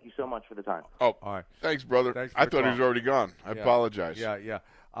it. Thank you so much for the time. Oh, All right. thanks, brother. Thanks for I the thought he call. was already gone. I apologize. Yeah.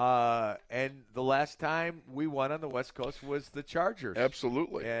 And the last time we won on the West Coast was the Chargers.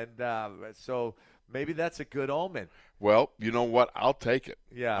 Absolutely. And so maybe that's a good omen. Well, you know what? I'll take it.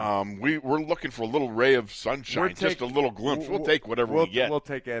 Yeah. We're looking for a little ray of sunshine, just a little glimpse. We'll take whatever we get. We'll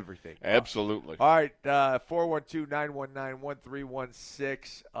take everything. Absolutely. All right,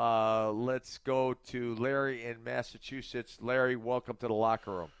 412-919-1316. Let's go to Larry in Massachusetts. Larry, welcome to the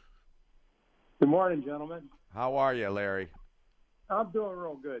locker room. Good morning, gentlemen. How are you, Larry? I'm doing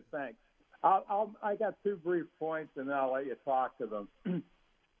real good, thanks. I got 2 brief points, and then I'll let you talk to them.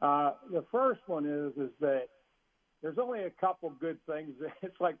 The first one is that there's only a couple good things.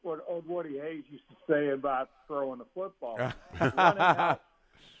 It's like what old Woody Hayes used to say about throwing the football.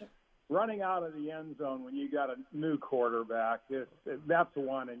 Running out of the end zone when you got a new quarterback, that's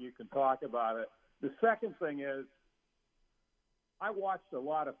one, and you can talk about it. The second thing is, I watched a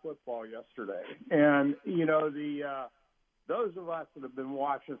lot of football yesterday, and those of us that have been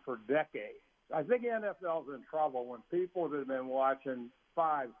watching for decades I think the NFL's in trouble when people that have been watching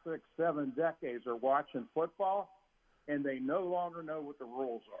 5, 6, 7 decades are watching football, and they no longer know what the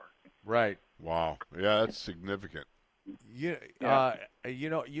rules are. Right. Wow. Yeah, that's significant. You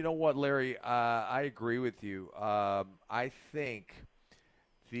know what, Larry? I agree with you. I think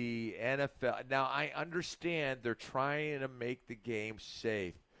the NFL. Now, I understand they're trying to make the game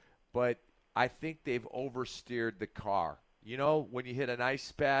safe, but I think they've oversteered the car. You know, when you hit an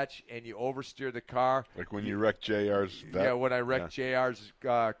ice patch and you oversteer the car. Like when you wrecked JR's vet. Yeah, when I wrecked JR's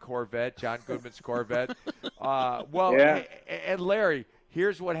Corvette, John Goodman's Corvette. And Larry,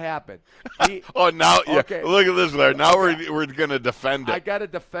 here's what happened. Now, okay. Look at this, Larry. Now we're going to defend it. I got to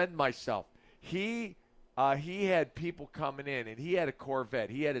defend myself. He had people coming in, and he had a Corvette.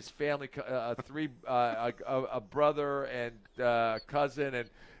 He had his family, a brother and cousin, and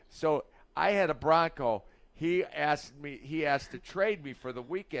so I had a Bronco. He asked to trade me for the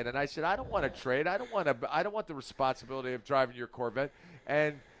weekend, and I said, I don't want to trade. I don't want the responsibility of driving your Corvette.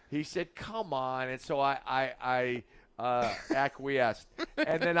 And he said, come on. And so I acquiesced.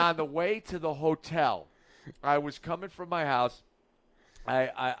 And then on the way to the hotel, I was coming from my house.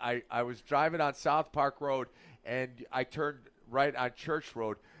 I was driving on South Park Road, and I turned right on Church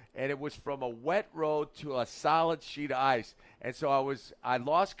Road, and it was from a wet road to a solid sheet of ice. And so I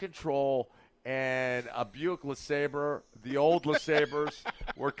lost control, and a Buick LeSabre, the old LeSabres,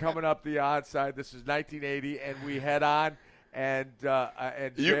 were coming up the onside. This is 1980, and we head on. And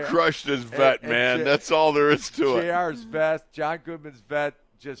you crushed his vet, man. That's all there is to it. JR's vet, John Goodman's vet,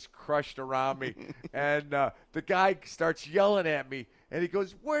 just crushed around me. And the guy starts yelling at me, and he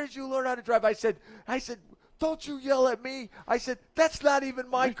goes, "Where did you learn how to drive?" I said, "Don't you yell at me." I said, "That's not even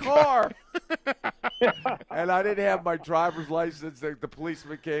my car." And I didn't have my driver's license. The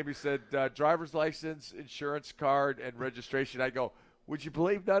policeman came. He said, driver's license, insurance card, and registration. I go, "Would you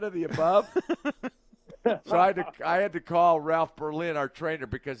believe none of the above?" So I had to call Ralph Berlin, our trainer,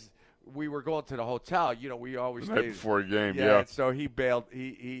 because we were going to the hotel. You know, we always right stayed before a game. Yeah. And so he bailed.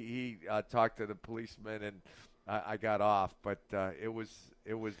 He talked to the policeman, and I got off. But it was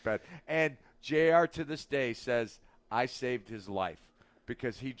bad. And JR to this day says I saved his life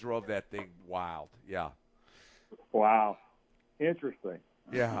because he drove that thing wild. Yeah. Wow. Interesting.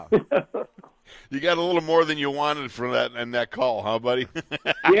 Yeah. You got a little more than you wanted from that call, huh, buddy?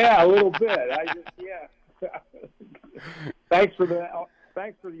 Yeah, a little bit. Thanks for the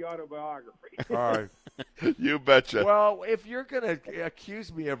autobiography. All right. You betcha. Well, if you're going to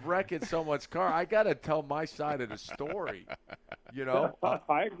accuse me of wrecking someone's car, I got to tell my side of the story. You know?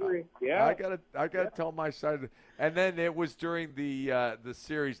 I agree. Yeah. I got to tell my side. And then it was during the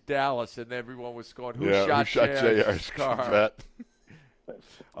series Dallas, and everyone was going, who shot JR's car?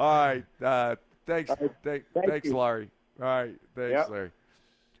 All right. Thanks, Larry. All right. Thanks, Larry.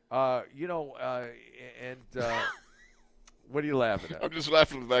 What are you laughing at? I'm just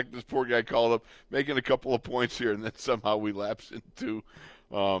laughing at the fact this poor guy called up, making a couple of points here, and then somehow we lapse into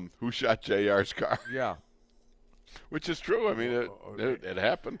who shot JR's car. Yeah. Which is true. I mean, it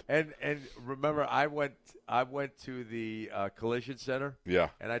happened. And remember, I went to the collision center. Yeah.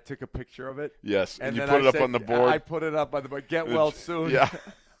 And I took a picture of it. Yes. And you put it up on the board. I put it up on the board. Get well soon. Yeah.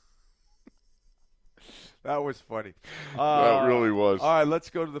 That was funny. That really was. All right,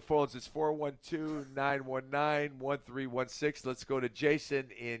 let's go to the phones. It's 412-919-1316. Let's go to Jason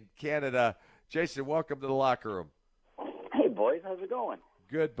in Canada. Jason, welcome to the locker room. Hey, boys. How's it going?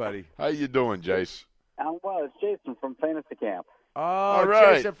 Good, buddy. How you doing, Jace? Well, it's Jason from Fantasy Camp. Oh, all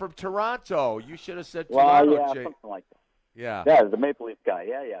right. Jason from Toronto. You should have said Toronto. Well, yeah, Jason. something like that. Yeah. Yeah, the Maple Leaf guy.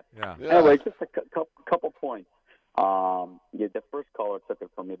 Yeah. Anyway, just a couple points. The first caller took it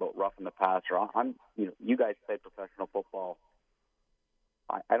from me about roughing the passer. You guys play professional football.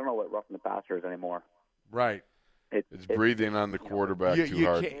 I don't know what roughing the passer is anymore. Right. It's breathing on the quarterback too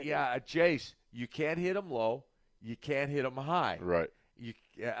hard. Jace, you can't hit him low. You can't hit him high. Right. You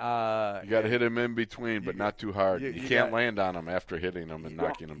got to hit him in between, but not too hard. You can't land on him after hitting him and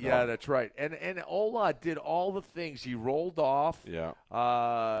knocking him down. Yeah, that's right. And Ola did all the things. He rolled off. Yeah.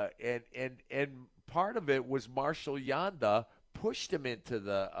 And part of it was Marshall Yanda pushed him into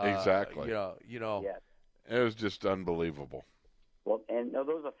the exactly. You know. Yes. It was just unbelievable. Well, and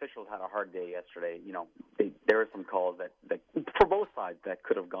those officials had a hard day yesterday. You know, there were some calls that for both sides that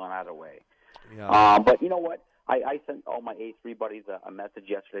could have gone either way. Yeah. But you know what? I sent all my A3 buddies a message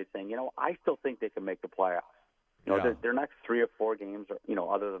yesterday saying, I still think they can make the playoffs. Their next 3 or 4 games, are,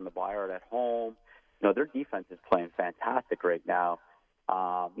 other than the bye, are at home. Their defense is playing fantastic right now.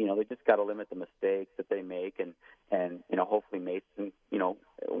 They just got to limit the mistakes that they make, and hopefully Mason,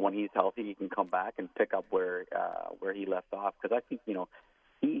 when he's healthy, he can come back and pick up where he left off. Because I think,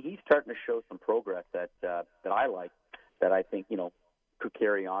 he's starting to show some progress that I like, that I think could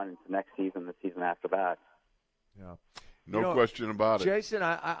carry on into next season, the season after that. Yeah, no question about it. Jason,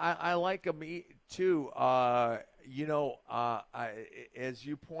 I like him too. As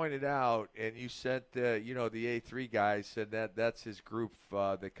you pointed out, and you sent the A3 guys said that's his group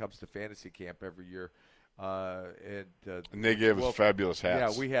that comes to fantasy camp every year. And they gave us fabulous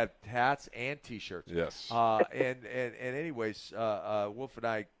hats. Yeah, we had hats and T-shirts. Yes. And anyways, Wolf and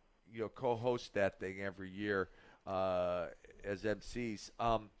I, co-host that thing every year as MCs.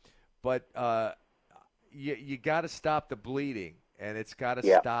 But you got to stop the bleeding, and it's got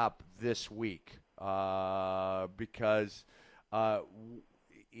to stop this week because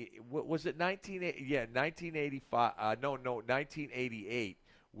was it 1985? 1988.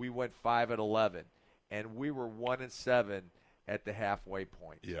 We went 5-11. And we were 1-7 at the halfway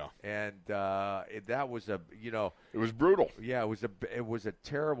point. Yeah. And that was it was brutal. Yeah, it was a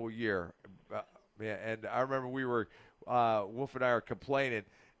terrible year. And I remember we were Wolf and I were complaining,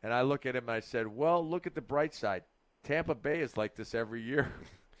 and I look at him and I said, "Well, look at the bright side. Tampa Bay is like this every year."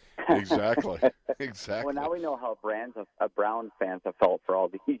 Exactly. Well, now we know how Brown fans have felt for all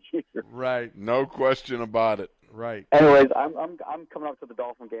these years. Right. No question about it. Right. Anyways, I'm coming up to the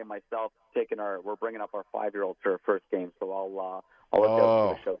Dolphin game myself. We're bringing up our 5-year-old for our first game, so I'll look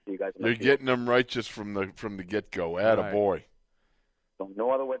up the show to you guys. You're getting them right just from the get-go. Attaboy. So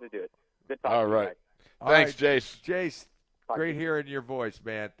no other way to do it. Good talking all to right. you guys. Thanks, Jace. Jace, great hearing your voice,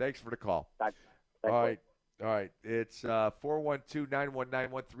 man. Thanks for the call. Thanks. All right. It's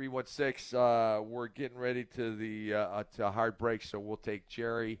 412-919-1316. We're getting ready to hard break, so we'll take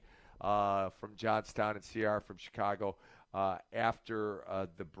Jerry from Johnstown and CR from Chicago after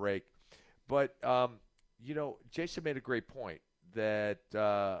the break. But, Jason made a great point that,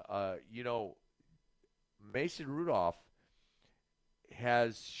 Mason Rudolph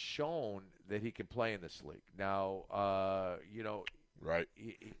has shown that he can play in this league. Now, right.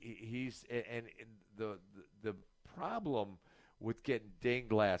 He's and the problem with getting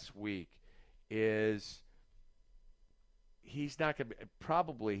dinged last week is he's not going to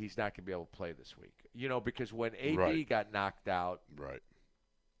be able to play this week. Because when AD got knocked out, right,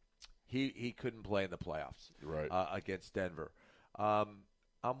 he couldn't play in the playoffs, right, against Denver. I'm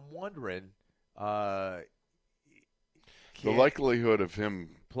wondering the likelihood of him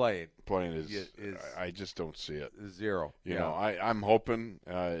playing is I just don't see it. Zero. I'm hoping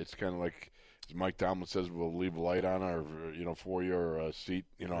it's kind of like as Mike Tomlin says, we'll leave a light on our for your seat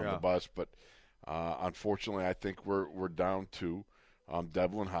on the bus, but unfortunately I think we're down to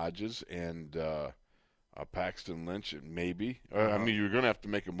Devlin Hodges and Paxton Lynch, maybe. I mean, you're going to have to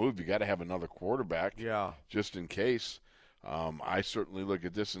make a move. You got to have another quarterback, just in case. I certainly look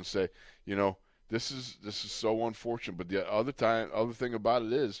at this and say, this is so unfortunate. But the other thing about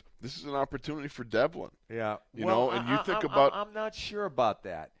it is, this is an opportunity for Devlin. Yeah, and you think about. I'm not sure about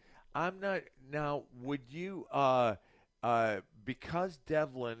that. I'm not now. Would you, because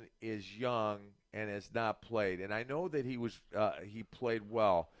Devlin is young and has not played, and I know that he played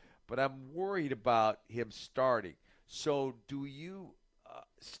well. But I'm worried about him starting. So do you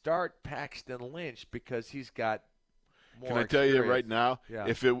start Paxton Lynch because he's got more Can I tell experience? you right now, Yeah.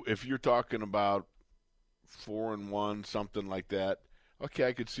 if you're talking about 4-1, something like that, okay,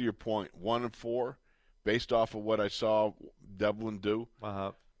 I could see your point. 1-4, based off of what I saw Devlin do,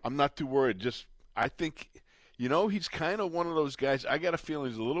 I'm not too worried. I think, he's kind of one of those guys. I got a feeling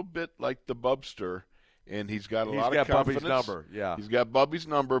he's a little bit like the Bubster. And he's got a lot of confidence. Bubby's number, yeah. He's got Bubby's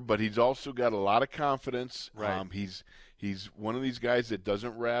number, but he's also got a lot of confidence. Right. He's one of these guys that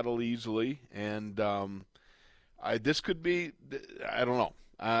doesn't rattle easily, and this could be. I don't know.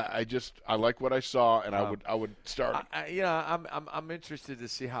 I like what I saw, and I would start. I'm interested to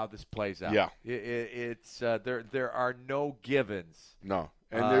see how this plays out. Yeah. It's there are no givens. No,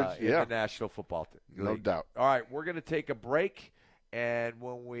 and in the National Football League. No doubt. All right, we're going to take a break. And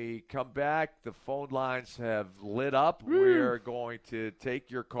when we come back, the phone lines have lit up. Woo. We're going to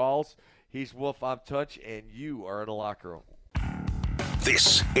take your calls. He's Wolf, I'm Touch, and you are in the locker room.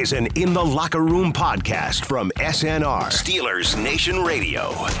 This is an In the Locker Room podcast from SNR, Steelers Nation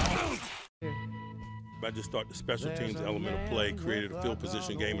Radio. I just thought the special teams element of play created a field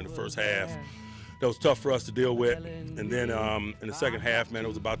position game in the first half that was tough for us to deal with. And then in the second half, man, it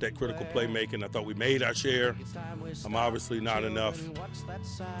was about that critical playmaking. I thought we made our share. Obviously not enough.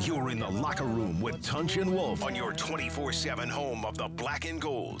 You're in the locker room with Tunch and Wolf on your 24/7 home of the Black and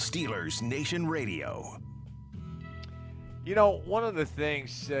Gold, Steelers Nation Radio. One of the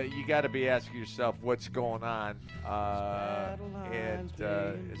things you got to be asking yourself what's going on, and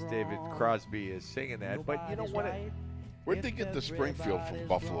as David Crosby is singing that. But Where'd they get the Springfield from?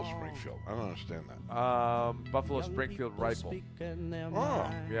 Buffalo Springfield. I don't understand that. Buffalo Springfield rifle.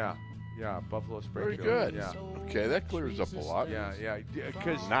 Oh, Yeah, Buffalo very Springfield. good. Yeah. Okay, that clears up a lot. Yeah.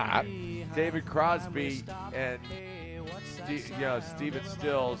 Because Not. David Crosby and Stephen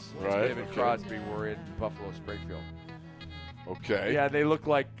Stills and Right, David okay. Crosby were in Buffalo Springfield. Okay. Yeah, they look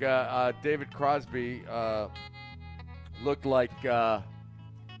like David Crosby looked like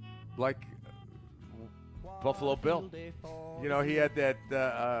Buffalo Bill. You know, he had that.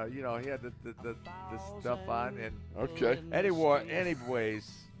 He had the stuff on, and Okay.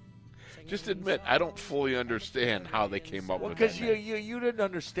 anyways. Just admit, I don't fully understand how they came up Well, with because that. you didn't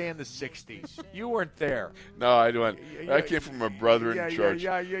understand the '60s. You weren't there. No, I don't. I came from a brother in church.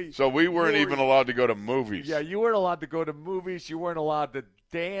 Yeah. So we weren't You were- even allowed to go to movies. Yeah, you weren't allowed to go to movies. You weren't allowed to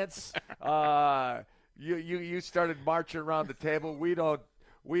dance. You started marching around the table. We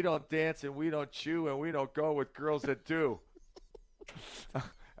don't dance and we don't chew and we don't go with girls that do.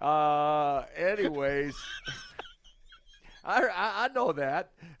 Anyways, I know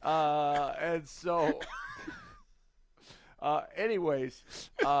that, and so.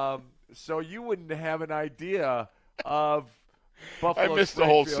 So you wouldn't have an idea of Buffalo. I missed the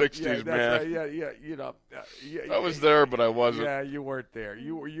whole Springfield. '60s, Yeah, man. that's right. Yeah. You know, I was there, but I wasn't. Yeah, you weren't there.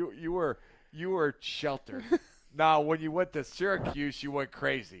 You were sheltered. Now, when you went to Syracuse, you went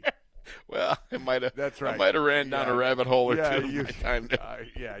crazy. Well, I might have. That's right. I might have ran down a rabbit hole or two. You, my time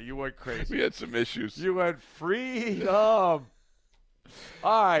there. you went crazy. We had some issues. You went freedom.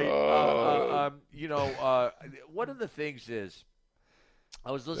 All right. One of the things is,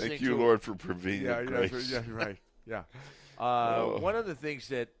 I was listening. Thank you, to, Lord, for prevenient grace. Yeah, right. Yeah. One of the things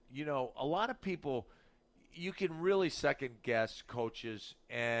that a lot of people, you can really second guess coaches,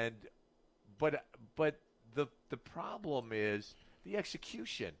 but the problem is the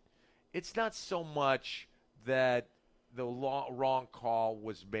execution. It's not so much that the wrong call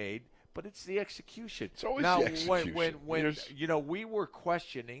was made, but it's the execution. It's always now, the execution. when we were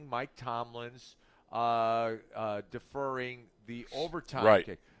questioning Mike Tomlin's deferring the overtime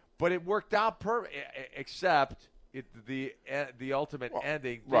kick, but it worked out except the ultimate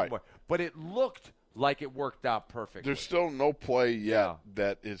ending didn't work. But it looked like it worked out perfectly. There's still no play yet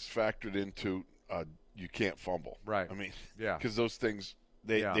that is factored into you can't fumble. Right. I mean, Yeah. because those things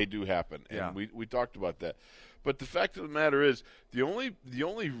they do happen, and Yeah. we talked about that. But the fact of the matter is, the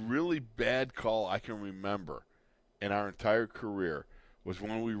only really bad call I can remember in our entire career was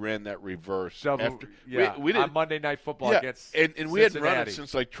when we ran that reverse. We on Monday Night Football against and we hadn't run it Cincinnati.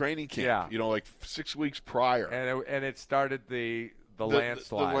 since like training camp. Like 6 weeks prior. And it started the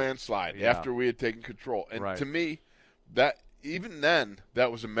landslide. The landslide Yeah. after we had taken control. And Right. to me, that even then,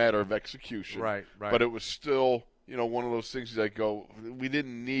 that was a matter of execution. Right. But it was still, one of those things that we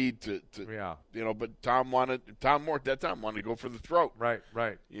didn't need to but Tom wanted to go for the throat. Right.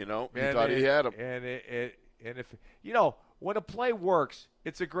 He thought he had him. And if when a play works,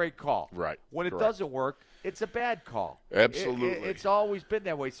 it's a great call. Right. When it Correct. doesn't work, it's a bad call. Absolutely. It's always been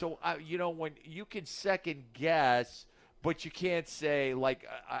that way. So when you can second guess, but you can't say, like,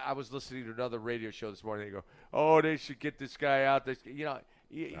 I was listening to another radio show this morning. They go, "Oh, they should get this guy out." You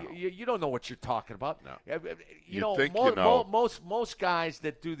don't know what you're talking about. No. Most guys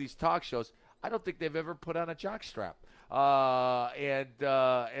that do these talk shows, I don't think they've ever put on a jockstrap.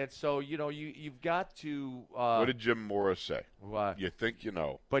 And so you've got to. What did Jim Morris say? What? You think you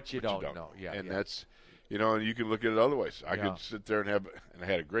know, but you don't know. Yeah, and that's. And you can look at it other ways. I could sit there and I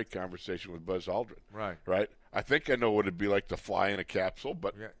had a great conversation with Buzz Aldrin. Right. I think I know what it'd be like to fly in a capsule,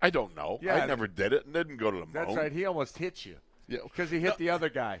 but I don't know. Yeah. I never did it and didn't go to the moon. That's right. He almost hit you. Yeah. Because he hit the other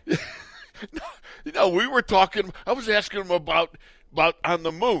guy. We were talking. I was asking him about on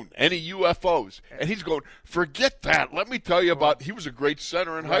the moon, any UFOs, and he's going, "Forget that. Let me tell you about." He was a great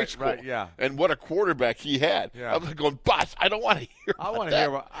center in high school, yeah. And what a quarterback he had. Yeah. I was going, "Boss, I don't want to hear. I want to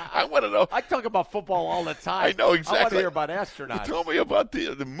hear. I want to know. I talk about football all the time. I know exactly. I want to hear about astronauts. You told me about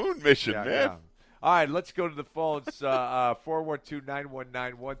the moon mission, man. Yeah. All right, let's go to the phones.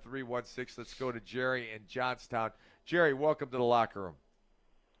 412-919-1316. Let's go to Jerry in Johnstown. Jerry, welcome to the locker room.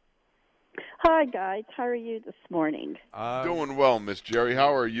 Hi, guys. How are you this morning? Doing well, Miss Jerry.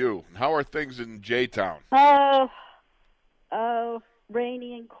 How are you? How are things in J-Town?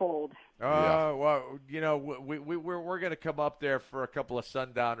 Rainy and cold. Well, we're going to come up there for a couple of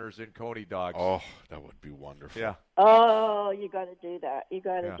sundowners and Coney dogs. Oh, that would be wonderful. Yeah. Oh, you got to do that. You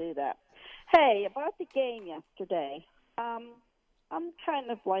got to do that. Hey, about the game yesterday, I'm kind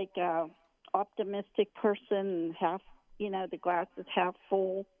of like a optimistic person. The glass is half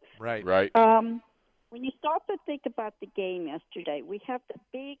full. Right. When you stop to think about the game yesterday, we have the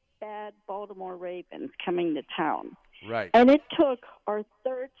big, bad Baltimore Ravens coming to town. Right. And it took our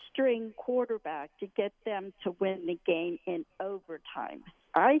third-string quarterback to get them to win the game in overtime.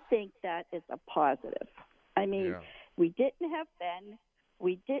 I think that is a positive. I mean, we didn't have Ben.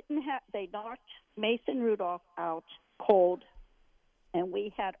 They knocked Mason Rudolph out cold, and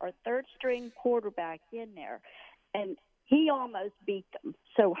we had our third-string quarterback in there, and he almost beat them.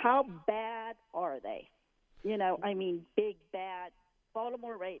 So how bad are they? I mean, big, bad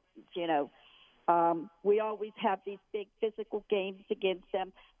Baltimore Ravens, we always have these big physical games against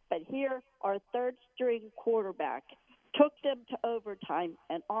them. But here, our third-string quarterback took them to overtime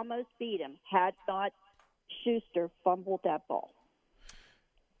and almost beat him had not Schuster fumbled that ball.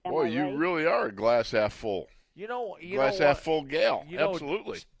 Boy, you really are a glass half full. Glass half full gal.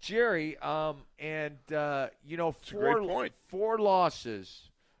 Absolutely. Jerry, it's a great point. 4 losses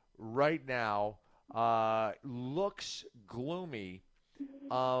right now looks gloomy.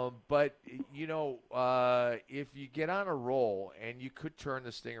 But, if you get on a roll and you could turn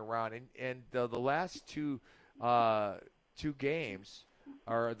this thing around, and the last two games,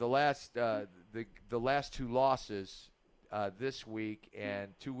 or the last 2 losses this week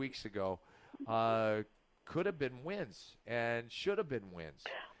and 2 weeks ago, could have been wins and should have been wins.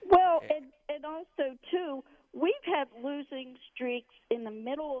 Well, and also, too, we've had losing streaks in the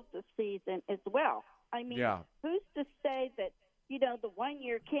middle of the season as well. I mean, who's to say that, the 1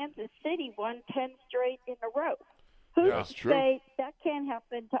 year Kansas City won 10 straight in a row? Who's to say that can't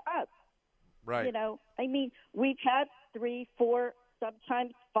happen to us? Right. I mean, we've had 3, 4,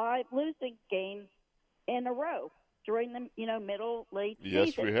 sometimes 5 losing games in a row during the, middle, late season.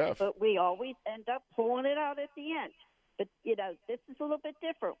 Yes, we have. But we always end up pulling it out at the end. But, this is a little bit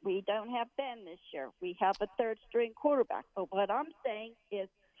different. We don't have Ben this year. We have a third-string quarterback. But what I'm saying is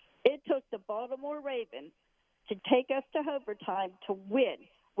it took the Baltimore Ravens to take us to overtime to win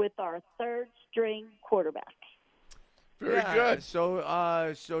with our third-string quarterback. Very good.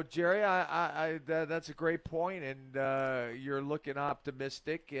 So Jerry, I that's a great point, and you're looking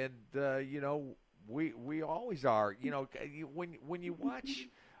optimistic, and we always are. When you watch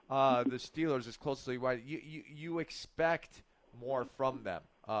the Steelers as closely, you expect more from them.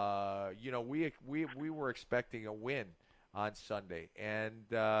 We were expecting a win on Sunday, and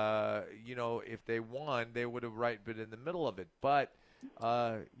if they won, they would have been in the middle of it. But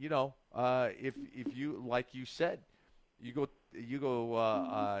if you, like you said, you go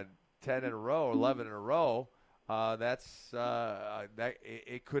 10 in a row, 11 in a row, that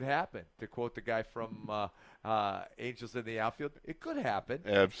it could happen. To quote the guy from Angels in the Outfield, it could happen.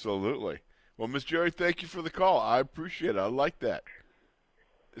 Absolutely. Well, Miss Jerry, thank you for the call. I appreciate it. I like that.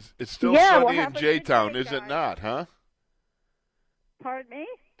 It's still sunny in J-Town, is it not, huh? Pardon me?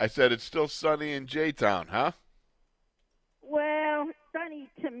 I said it's still sunny in J-Town, huh? Well, sunny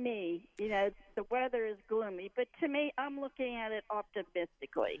to me. The weather is gloomy, but to me, I'm looking at it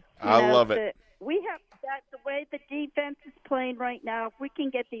optimistically. I love it. We have that the way the defense is playing right now. If we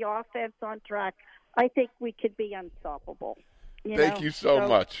can get the offense on track, I think we could be unstoppable. Thank you so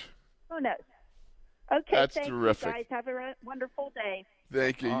much. Who knows? Okay, that's thank terrific. You guys have a wonderful day.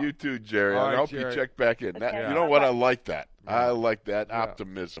 Thank you. You too, Jerry. All I right, hope Jerry. you check back in. Okay. You know what? I like that. I like that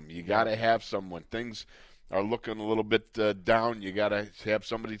optimism. You got to have someone. Things are looking a little bit down. You got to have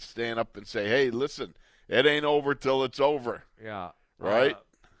somebody stand up and say, "Hey, listen, it ain't over till it's over." Yeah. Right.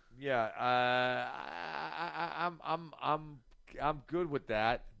 I'm good with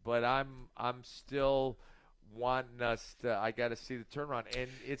that, but I'm still wanting us to. I got to see the turnaround, and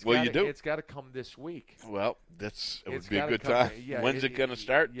it's got to come this week. Well, it would be a good come, time. Yeah, when's it going to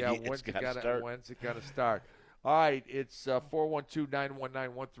start? Yeah, when's it going to start? All right, it's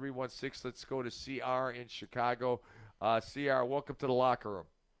 412-919-1316. Let's go to CR in Chicago. CR, welcome to the locker room.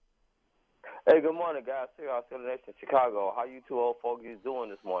 Hey, good morning, guys. CR Nation, Chicago. How you two old fogies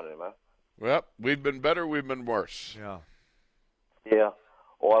doing this morning, man? Well, we've been better, we've been worse. Yeah.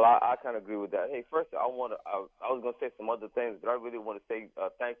 Well, I kind of agree with that. Hey, first, I was going to say some other things, but I really want to say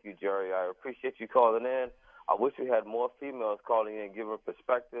thank you, Jerry. I appreciate you calling in. I wish we had more females calling in, giving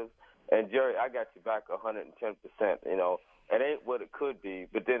perspectives. And, Jerry, I got you back 110%. It ain't what it could be,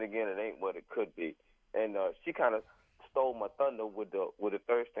 but then again, it ain't what it could be. And she kind of stole my thunder with the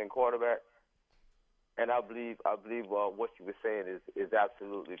third-string quarterback. And I believe what she was saying is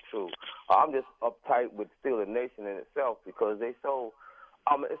absolutely true. I'm just uptight with Steeler Nation in itself because they so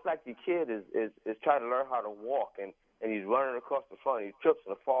it's like your kid is trying to learn how to walk and he's running across the front, he trips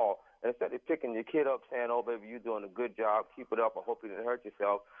and fall. And instead of picking your kid up saying, "Oh, baby, you're doing a good job, keep it up, I hope you didn't hurt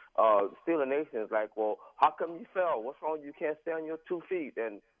yourself," Steeler Nation is like, "Well, how come you fell? What's wrong? You can't stay on your 2 feet."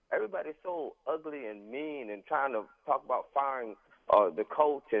 And everybody's so ugly and mean and trying to talk about firing the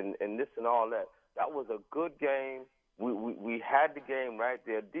coach and this and all that. That was a good game. We had the game right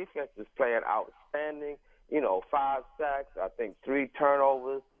there. Defense is playing outstanding. 5 sacks, I think 3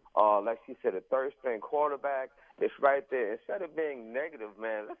 turnovers. Like she said, a third-string quarterback. It's right there. Instead of being negative,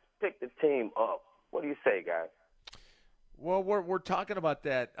 man, let's pick the team up. What do you say, guys? Well, we're talking about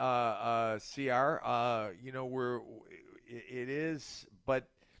that, CR. It is, but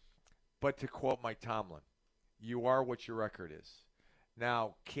to quote Mike Tomlin, you are what your record is.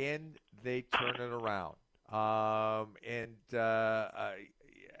 Now, can they turn it around? I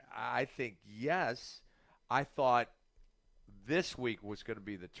think yes. I thought this week was going to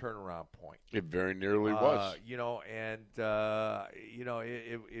be the turnaround point. It very nearly was.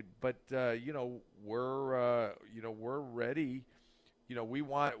 We're ready.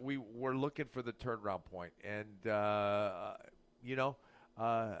 We're looking for the turnaround point, and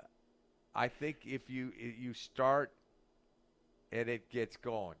I think if you start and it gets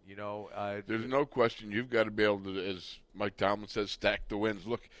going, there's no question you've got to be able to, as Mike Tomlin says, stack the wins.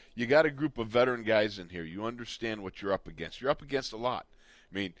 Look, you got a group of veteran guys in here. You understand what you're up against. You're up against a lot.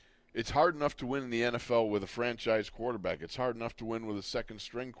 I mean, it's hard enough to win in the NFL with a franchise quarterback. It's hard enough to win with a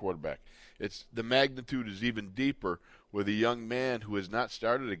second-string quarterback. The magnitude is even deeper with a young man who has not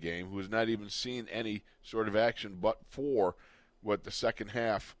started a game, who has not even seen any sort of action but for the second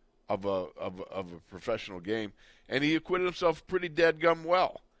half of a professional game, and he acquitted himself pretty dadgum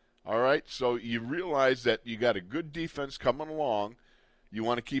well. All right, so you realize that you got a good defense coming along. You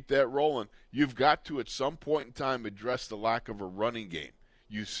want to keep that rolling. You've got to, at some point in time, address the lack of a running game.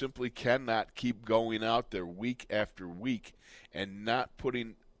 You simply cannot keep going out there week after week and not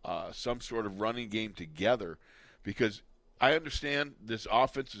putting some sort of running game together, because I understand this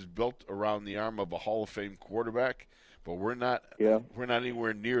offense is built around the arm of a Hall of Fame quarterback, but we're not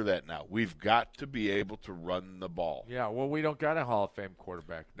anywhere near that now. We've got to be able to run the ball. Yeah, well, we don't got a Hall of Fame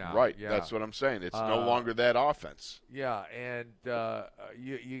quarterback now. Right, yeah. That's what I'm saying. It's no longer that offense. Yeah, and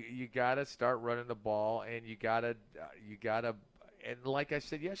you got to start running the ball, and you got to, and like I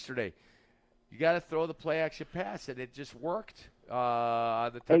said yesterday, you got to throw the play action pass, and it just worked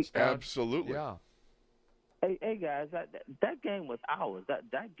on the touchdown. Absolutely. Yeah. Hey guys, that game was ours.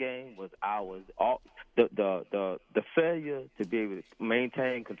 That game was ours. The failure to be able to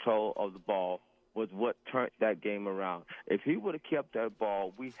maintain control of the ball was what turned that game around. If he would have kept that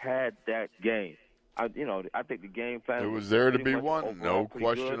ball, we had that game. I think the game plan. It was there to be won, no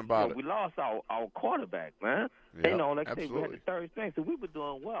question about it. We lost our quarterback, man. Yep, like I said, we had the third string, so we were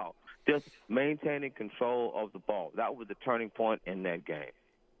doing well. Just maintaining control of the ball. That was the turning point in that game.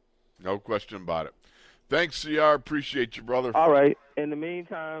 No question about it. Thanks, CR. Appreciate you, brother. All right. In the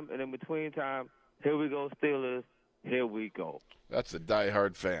meantime and in between time, here we go, Steelers. Here we go. That's a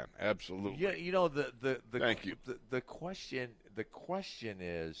diehard fan. Absolutely. Yeah, Thank you. The question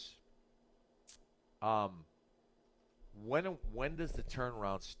is, when does the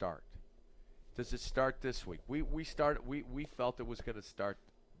turnaround start? Does it start this week? We felt it was going to start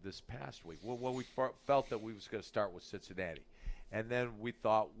this past week. Well, we felt that we was going to start with Cincinnati, and then we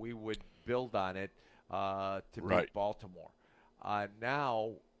thought we would build on it to beat Baltimore.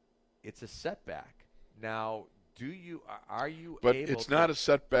 Now it's a setback. Now, are you But able it's not a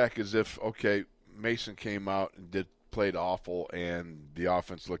setback as if, okay, Mason came out and played awful and the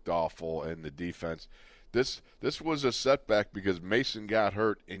offense looked awful and the defense. This was a setback because Mason got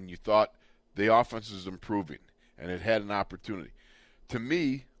hurt and you thought the offense is improving and it had an opportunity. To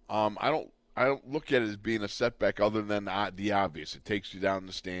me, I don't look at it as being a setback other than the obvious. It takes you down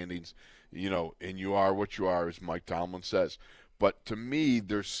the standings, and you are what you are, as Mike Tomlin says. But to me,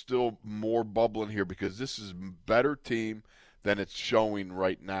 there's still more bubbling here because this is a better team than it's showing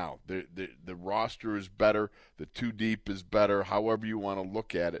right now. The roster is better. The two deep is better, however you want to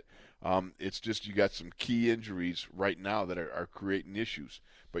look at it. It's just you got some key injuries right now that are creating issues.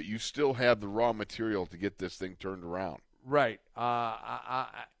 But you still have the raw material to get this thing turned around. Right. I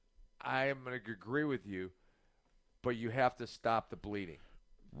am going to agree with you, but you have to stop the bleeding.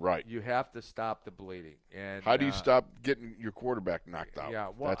 Right. You have to stop the bleeding. And how do you stop getting your quarterback knocked out? Yeah,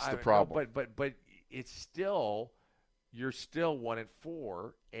 well, that's the problem. No, but it's still, you're still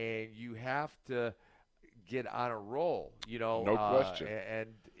 1-4, and you have to get on a roll. No question.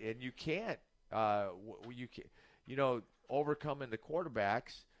 And you can't. Overcoming the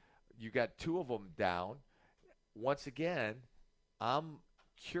quarterbacks. You got two of them down. Once again, I'm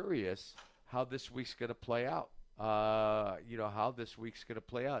curious how this week's going to play out. How this week's going to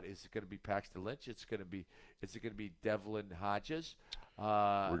play out. Is it going to be Paxton Lynch? Is it going to be Devlin Hodges?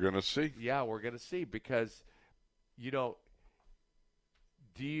 We're going to see. Yeah, we're going to see because, do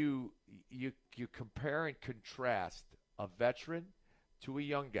you compare and contrast a veteran to a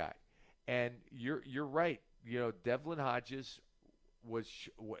young guy, and you're right. Devlin Hodges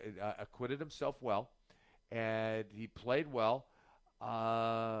acquitted himself well, and he played well.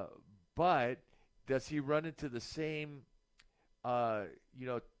 But does he run into the same, 2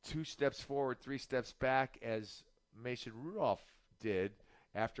 steps forward, 3 steps back as Mason Rudolph did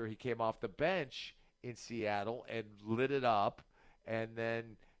after he came off the bench in Seattle and lit it up, and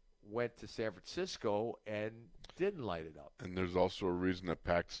then went to San Francisco and didn't light it up? And there's also a reason that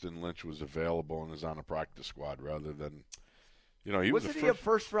Paxton Lynch was available and is on a practice squad rather than, he was a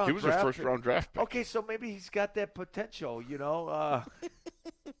first-round He was a first-round draft pick. Okay, so maybe he's got that potential,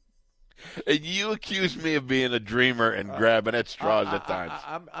 And you accuse me of being a dreamer and grabbing at straws at times.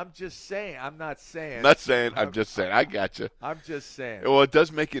 I'm just saying. I'm not saying. I'm just saying. I got you. I'm just saying. Well, it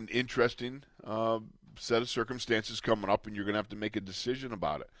does make an interesting set of circumstances coming up, and you're going to have to make a decision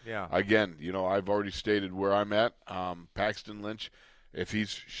about it. Yeah. Again, I've already stated where I'm at. Paxton Lynch, if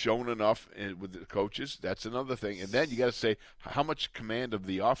he's shown enough with the coaches, that's another thing. And then you got to say, how much command of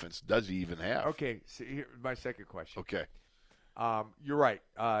the offense does he even have? Okay, so here, my second question. Okay. You're right.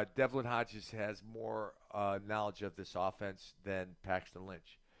 Devlin Hodges has more knowledge of this offense than Paxton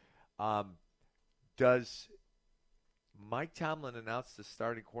Lynch. Does Mike Tomlin announce the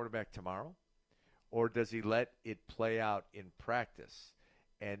starting quarterback tomorrow, or does he let it play out in practice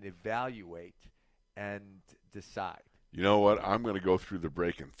and evaluate and decide? You know what? I'm going to go through the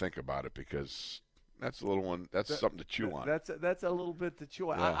break and think about it because that's a little one. That's something to chew on. That's a little bit to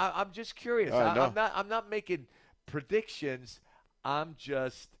chew on. Yeah. I'm just curious. I'm not making predictions. I'm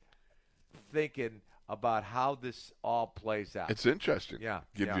just thinking about how this all plays out. It's interesting. Yeah.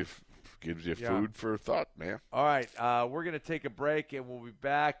 Gives you food for thought, man. All right. We're going to take a break, and we'll be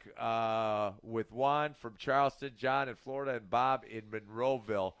back with Juan from Charleston, John in Florida, and Bob in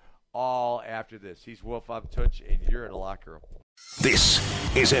Monroeville all after this. He's Wolf, I'm Tunch, and you're in the locker room. This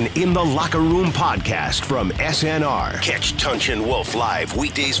is an In the Locker Room podcast from SNR. Catch Tunch and Wolf live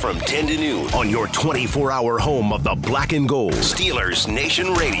weekdays from 10 to noon on your 24-hour home of the Black and Gold, Steelers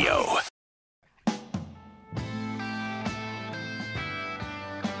Nation Radio.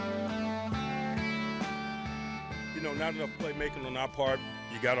 Not enough playmaking on our part.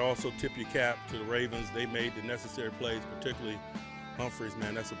 You got to also tip your cap to the Ravens. They made the necessary plays, particularly Humphreys,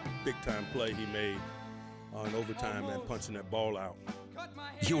 man. That's a big-time play he made in overtime and punching that ball out.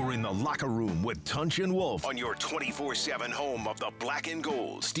 You're in the locker room with Tunch and Wolf on your 24/7 home of the Black and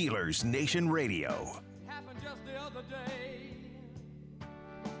Gold, Steelers Nation Radio.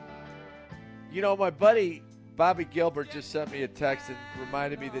 My buddy Bobby Gilbert just sent me a text and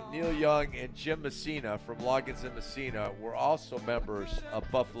reminded me that Neil Young and Jim Messina from Loggins and Messina were also members of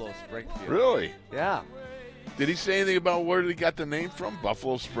Buffalo Springfield. Really? Yeah. Did he say anything about where he got the name from?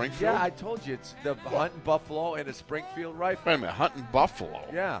 Buffalo Springfield? Yeah, I told you. It's the Hunting Buffalo and a Springfield rifle. Wait a minute, Hunting Buffalo?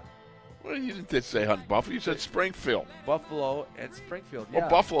 Yeah. Well, you didn't say Hunting Buffalo. You said Springfield. Buffalo and Springfield, yeah. Well,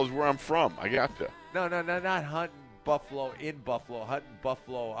 Buffalo's where I'm from. I got that. No, not Hunting Buffalo in Buffalo. Hunting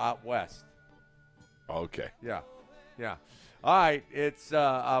Buffalo out west. Okay. Yeah. All right, it's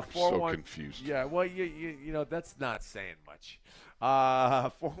 4-1. So confused. Yeah, well, you that's not saying much.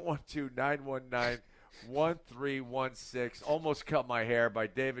 412-919-1316. Almost Cut My Hair by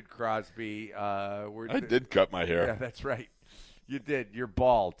David Crosby. I did cut my hair. Yeah, that's right. You did. You're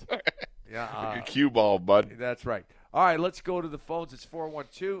bald. Yeah. You're cue bald, bud. That's right. All right, let's go to the phones. It's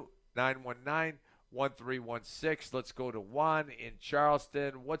 412-919-1316. Let's go to Juan in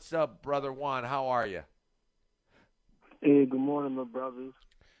Charleston. What's up, brother Juan? How are you? Hey, good morning, my brothers.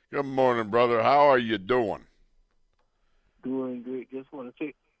 Good morning, brother. How are you doing? Doing great. Just want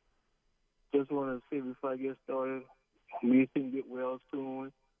to say before I get started, Mason get well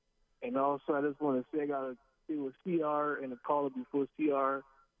soon. And also, I just want to say I got to say with CR and the caller before CR,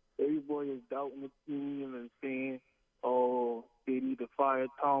 everybody is doubting the team and saying, oh, they need to fire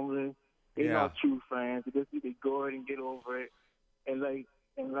Tomlin. They're not true fans. They just need to go ahead and get over it. And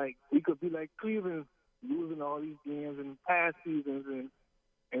we could be like Cleveland, losing all these games in past seasons,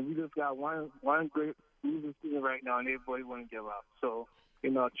 and we just got one great losing season right now, and everybody want to give up. So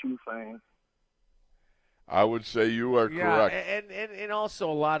they're not true fans. I would say you are correct. And also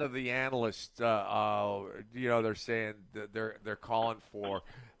a lot of the analysts, they're saying that they're calling for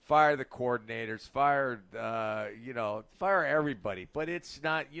fire the coordinators, fire everybody. But it's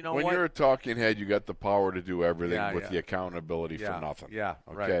not, when you're a talking head, you got the power to do everything with the accountability for nothing. Yeah.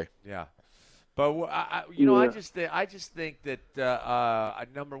 Okay. Right. Yeah. But I just think that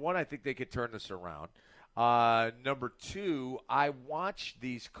number one, I think they could turn this around. Number two, I watch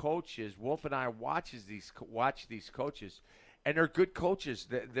these coaches. Wolf and I watch these coaches, and they're good coaches.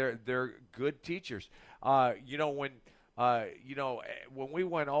 They're good teachers. When we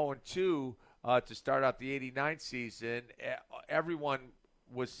went 0-2, to start out the '89 season, everyone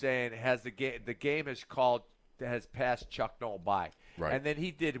was saying the game has passed Chuck Noll by. Right. And then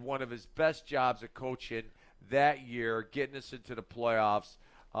he did one of his best jobs of coaching that year, getting us into the playoffs.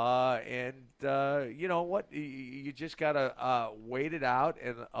 You know what? You just got to wait it out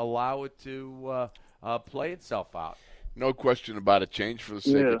and allow it to play itself out. No question about it. Change for the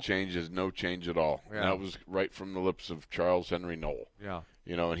sake of change is no change at all. Yeah. And that was right from the lips of Charles Henry Noll. Yeah.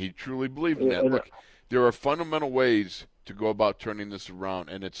 You know, and he truly believed in that. Look, there are fundamental ways to go about turning this around,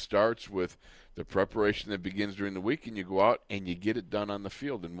 and it starts with the preparation that begins during the week, and you go out and you get it done on the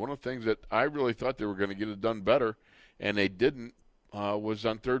field. And one of the things that I really thought they were going to get it done better, and they didn't, was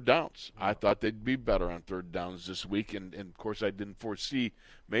on third downs. I thought they'd be better on third downs this week, and of course I didn't foresee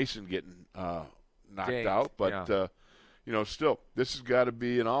Mason getting knocked out. But, you know, still, this has got to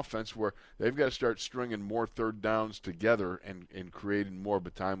be an offense where they've got to start stringing more third downs together and creating more of a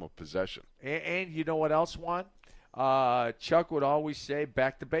time of possession. And you know what else, Juan? Chuck would always say,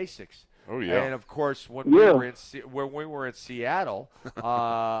 back to basics. Oh, yeah. And, of course, when we were in Seattle,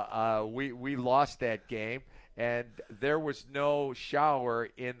 we lost that game, and there was no shower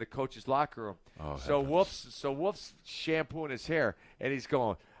in the coach's locker room. Oh, so Wolf's shampooing his hair, and he's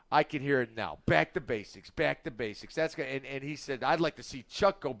going, I can hear it now. Back to basics, back to basics. That's good. And he said, I'd like to see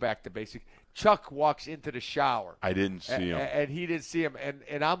Chuck go back to basics. Chuck walks into the shower. I didn't see him. And he didn't see him.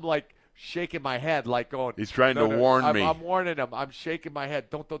 And I'm like shaking my head, like going. He's trying to warn me. I'm warning him. I'm shaking my head.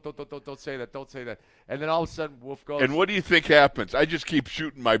 Don't say that. Don't say that. And then all of a sudden, Wolf goes. And what do you think happens? I just keep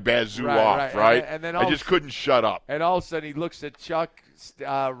shooting my bazoo off, right? And then I just couldn't shut up. And all of a sudden, he looks at Chuck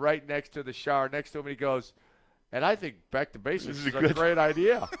right next to the shower next to him, and he goes, and I think back to basics is a great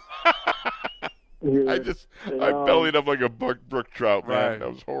idea. I bellied up like a brook trout, man. Right.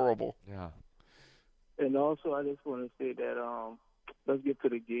 That was horrible. Yeah. And also, I just want to say that let's get to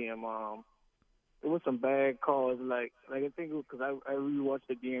the game. There was some bad calls, like I think because I rewatched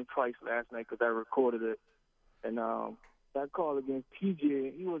the game twice last night because I recorded it, and that call against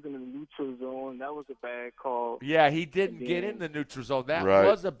TJ, he was in the neutral zone. That was a bad call. Yeah, he didn't get in the neutral zone. That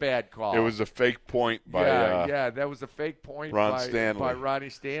was a bad call. It was a fake point by that was a fake point Stanley. by Ronnie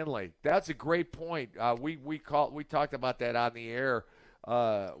Stanley. That's a great point. We talked about that on the air,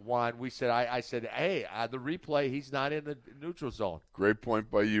 Juan. We said I said, hey, the replay, he's not in the neutral zone. Great point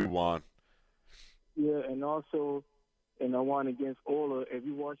by you, Juan. Yeah, and also. And I won against Ola. If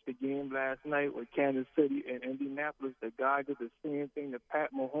you watched the game last night with Kansas City and Indianapolis, the guy did the same thing to Pat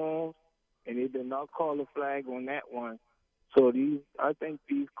Mahomes, and they did not call a flag on that one. So I think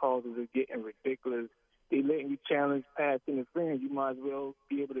these calls are getting ridiculous. They letting you challenge pass interference. You might as well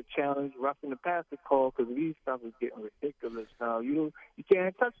be able to challenge roughing the passer call because these stuff is getting ridiculous now. You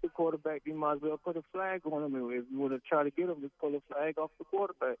can't touch the quarterback. You might as well put a flag on him. If you want to try to get him, just pull a flag off the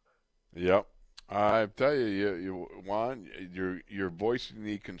quarterback. Yep. I tell you, Juan, you're voicing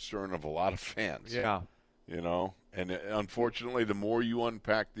the concern of a lot of fans. Yeah. You know, and unfortunately, the more you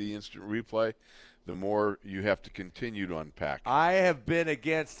unpack the instant replay, the more you have to continue to unpack. I have been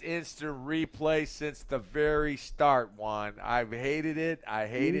against instant replay since the very start, Juan. I've hated it. I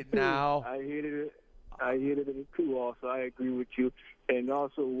hate it now. I hated it. I hated it too. Also, I agree with you. And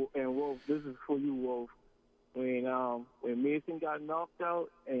also, and Wolf, this is for you, Wolf. When Mason got knocked out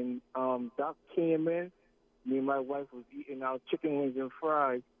and Doc came in, me and my wife was eating our chicken wings and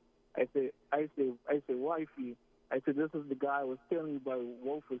fries. I said, wifey, I said, this is the guy I was telling you about.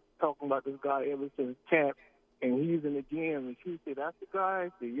 Wolf was talking about this guy ever since camp, and he's in the game. And she said, that's the guy?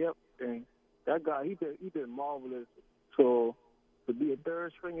 I said, yep. And that guy, he did marvelous. So to be a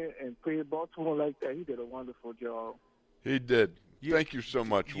third stringer and play Baltimore like that, he did a wonderful job. He did. Thank you so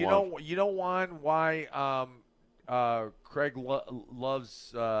much, Juan. You know, Juan, why Craig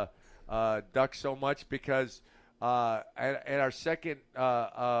loves Duck so much? Because at our second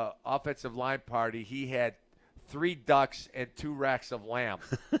offensive line party, he had 3 ducks and 2 racks of lamb.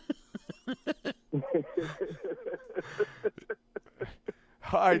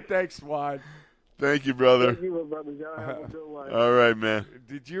 All right, thanks, Juan. Thank you, brother. Thank you, brother. Have a good one. All right, man.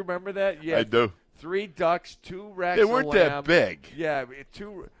 Did you remember that? Yeah, I do. 3 ducks, 2 racks of lamb. They weren't that big. Yeah,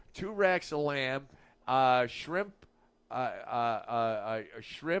 2 racks of lamb, shrimp,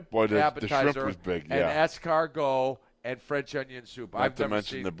 shrimp Boy, the appetizer, shrimp was big, and yeah. escargot and French onion soup. Not to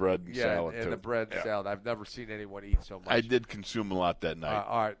mention the bread and salad, and too. the bread and salad. I've never seen anyone eat so much. I did consume a lot that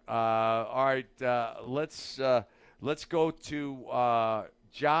night. All right. Let's go to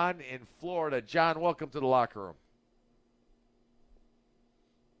John in Florida. John, welcome to the locker room.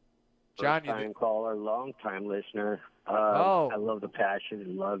 John, first-time caller, long-time listener. I love the passion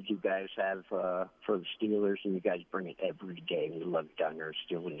and love you guys have for the Steelers, and you guys bring it every day. We love you down there,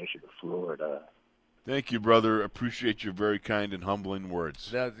 Steel Nation of Florida. Thank you, brother. Appreciate your very kind and humbling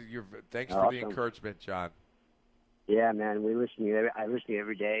words. Thanks for the encouragement, John. Yeah, man, we listen to you. I listen to you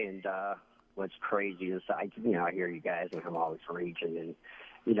every day, and what's crazy is I hear you guys, and I'm always raging.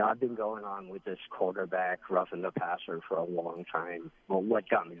 And I've been going on with this quarterback roughing the passer for a long time. Well, what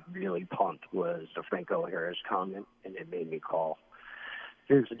got me really pumped was the Franco Harris comment, and it made me call.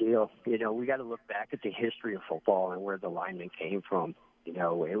 Here's the deal. We got to look back at the history of football and where the linemen came from. It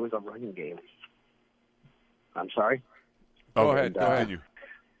was a running game. I'm sorry? Go ahead. Continue.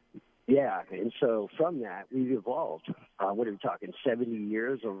 Yeah, and so from that, we've evolved. What are we talking, 70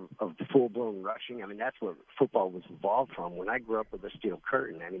 years of full-blown rushing? I mean, that's what football was evolved from. When I grew up with the steel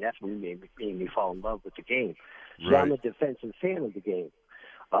curtain, I mean, that's what made me fall in love with the game. So I'm a defensive fan of the game.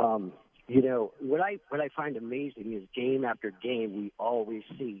 What I find amazing is game after game, we always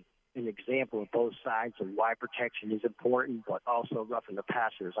see an example of both sides and why protection is important, but also roughing the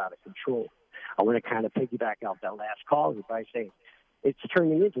passer is out of control. I want to kind of piggyback out that last call by saying it's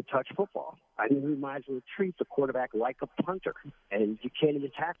turning into touch football. I mean, we might as well treat the quarterback like a punter, and you can't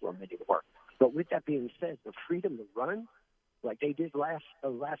even tackle him anymore. But with that being said, the freedom to run, like they did last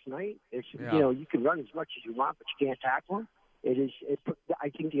night, you can run as much as you want, but you can't tackle him. I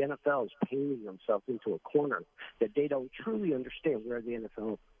think the NFL is painting themselves into a corner that they don't truly understand where the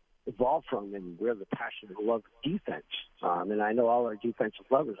NFL evolved from and where the passion and love of defense. And I know all our defensive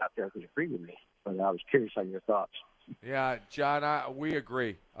lovers out there can agree with me, but I was curious on your thoughts. Yeah, John, we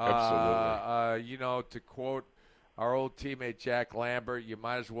agree. Absolutely. To quote our old teammate Jack Lambert, you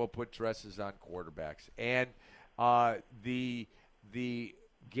might as well put dresses on quarterbacks. And the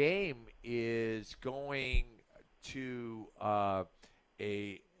game is going to an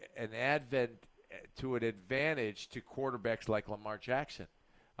advantage to quarterbacks like Lamar Jackson.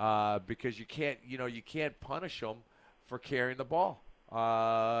 Because you can't punish them for carrying the ball,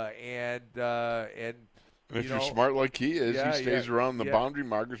 and if you're smart like he is, he stays around the boundary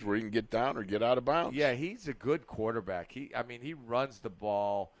markers where he can get down or get out of bounds. Yeah, he's a good quarterback. He runs the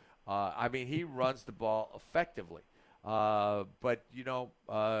ball. He runs the ball effectively. But you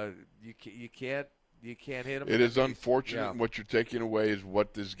can't hit him. It is unfortunate. Yeah. What you're taking away is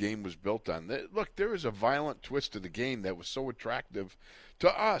what this game was built on. Look, there is a violent twist to the game that was so attractive to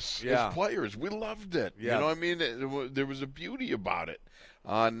us as players. We loved it. Yeah. You know what I mean? There was a beauty about it.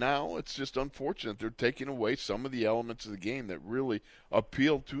 Now it's just unfortunate they're taking away some of the elements of the game that really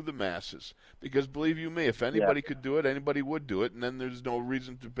appeal to the masses. Because believe you me, if anybody could do it, anybody would do it, and then there's no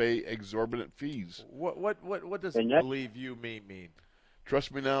reason to pay exorbitant fees. What does believe you me mean?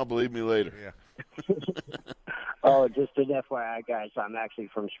 Trust me now, believe me later. Yeah. Oh, just an FYI, guys, I'm actually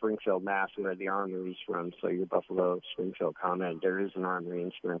from Springfield, Mass, where the Armory's from. So your Buffalo Springfield comment, there is an Armory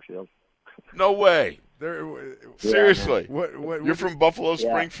in Springfield. No way. Seriously. You're from Buffalo, yeah.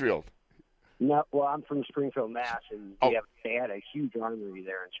 Springfield. No, well, I'm from Springfield, Mass, and they had a huge armory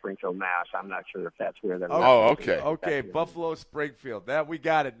there in Springfield, Mass. I'm not sure if that's where they're. Okay. Okay, Buffalo, Springfield. We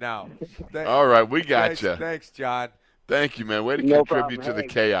got it now. All right, we got you. Thanks, John. Thank you, man. Way to contribute to the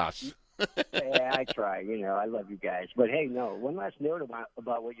chaos. Yeah, I try. I love you guys. But hey, one last note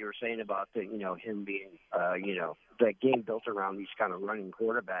about what you were saying about him being, the game built around these kind of running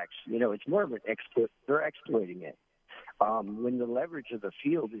quarterbacks. It's more of an exploit. They're exploiting it. When the leverage of the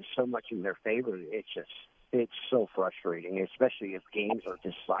field is so much in their favor, it's so frustrating, especially if games are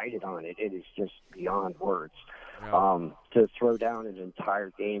decided on it. It is just beyond words. Yeah. To throw down an entire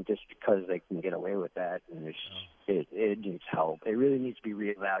game just because they can get away with that, and it needs help. It really needs to be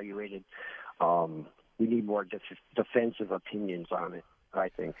reevaluated. We need more defensive opinions on it, I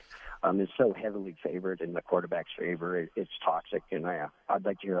think. It's so heavily favored in the quarterback's favor. It's toxic, and I'd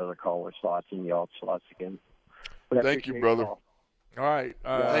like to hear other callers' thoughts and y'all's thoughts again. Thank you, brother. All right.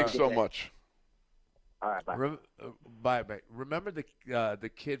 Thanks so much. All right, bye. Bye. Remember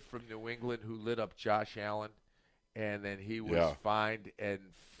the kid from New England who lit up Josh Allen, and then he was fined and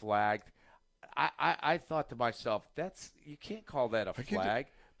flagged? I thought to myself, you can't call that a flag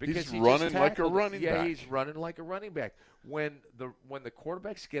because he's running like a running back. Yeah, he's running like a running back. When the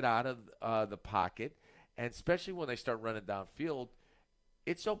quarterbacks get out of the pocket, and especially when they start running downfield,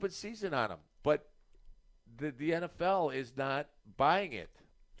 it's open season on them. But the NFL is not buying it.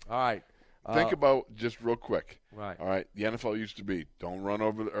 All right. Think about just real quick. Right. All right. The NFL used to be don't run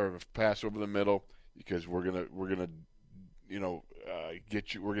over or pass over the middle because we're gonna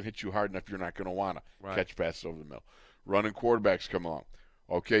get you. We're gonna hit you hard enough. You're not gonna wanna catch passes over the middle. Running quarterbacks come along.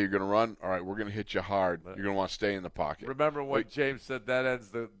 Okay, you're going to run. All right, we're going to hit you hard. You're going to want to stay in the pocket. Remember what James said? That ends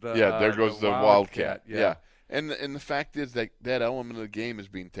the there goes the Wildcat. Yeah. And the fact is that element of the game is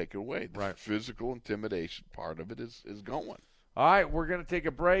being taken away. The physical intimidation part of it is going. All right, we're going to take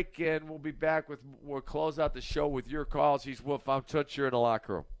a break, and we'll be back we'll close out the show with your calls. He's Wolf. I'm Toots. You're in the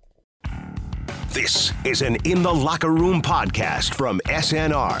locker room. This is an In the Locker Room podcast from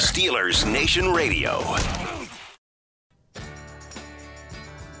SNR, Steelers Nation Radio.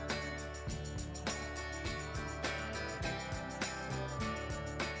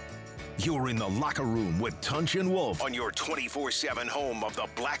 You're in the locker room with Tunch and Wolf on your 24/7 home of the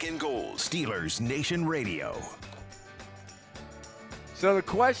Black and Gold, Steelers Nation Radio. So the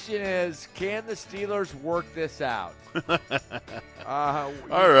question is, can the Steelers work this out? All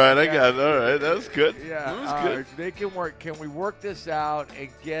right, I got it. All right, that was good. Yeah, that was good. They can work. Can we work this out and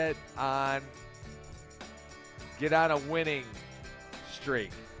get on a winning streak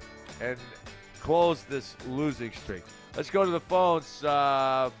and close this losing streak? Let's go to the phones.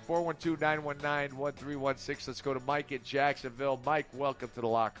 412-919-1316. Let's go to Mike in Jacksonville. Mike, welcome to the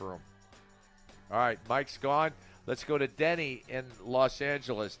locker room. All right, Mike's gone. Let's go to Denny in Los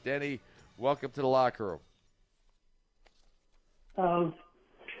Angeles. Denny, welcome to the locker room. I'll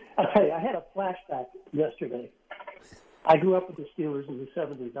tell you, I had a flashback yesterday. I grew up with the Steelers in the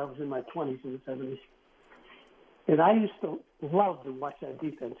 70s. I was in my 20s in the 70s. And I used to love to watch that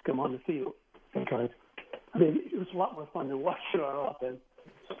defense come on the field because, it was a lot more fun than watching our offense.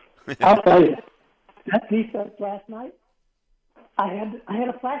 I'll tell you, that defense last night, I had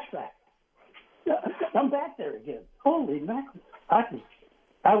a flashback. I'm back there again. Holy mackerel. I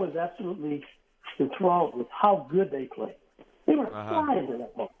was absolutely enthralled with how good they played. They were flying to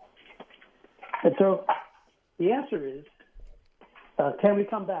that ball. And so the answer is, can we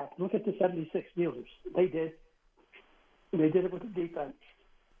come back? Look at the 76 Steelers. They did. They did it with the defense.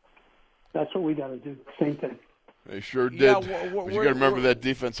 That's what we got to do. Same thing. They sure did. Yeah, you got to remember that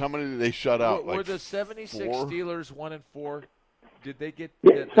defense. How many did they shut out? Were the 76 4? Steelers 1-4? Did they get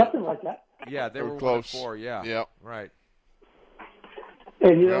something like that? Yeah, they were close. 1-4. Yeah. Yep. Right.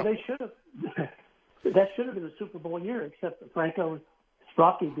 And they should have. That should have been a Super Bowl year, except for Franco and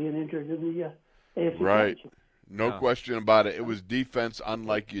Rocky being injured in the AFC. Right. No question about it. It was defense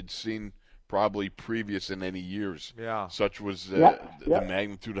unlike you'd seen probably previous in any years. Yeah. Such was the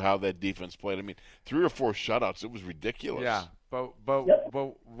magnitude of how that defense played. I mean, 3 or 4 shutouts. It was ridiculous. Yeah. But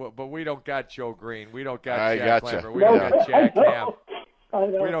we don't got Joe Green. We don't got I Jack gotcha. Lambert. We don't got Jack Ham.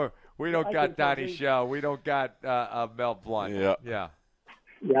 We don't I got can Donnie believe- Shell. We don't got Mel Blount. Yeah. Yeah.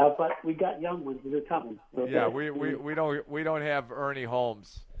 Yeah, but we got young ones that are coming. Okay? Yeah, we don't have Ernie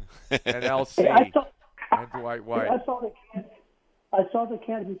Holmes and LC Hey, and Dwight White. I saw the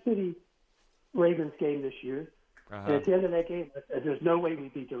Kansas City Ravens game this year. And at the end of that game, there's no way we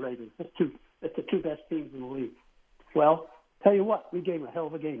beat the Ravens. It's the two best teams in the league. Well, tell you what, we gave a hell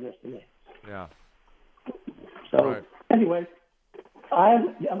of a game yesterday. Yeah. So anyway,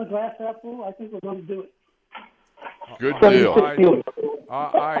 I'm a glass half full. I think we're going to do it. Good deal.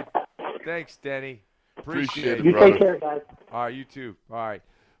 All right. Thanks, Denny. Appreciate it. You take care, guys. All right, you too. All right.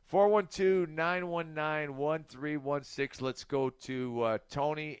 412-919-1316. Let's go to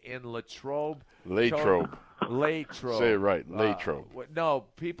Tony in Latrobe. Latrobe. Latrobe. Say it right. Latrobe. No,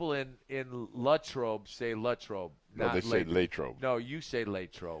 people in Latrobe say Latrobe. No, they say Latrobe. No, you say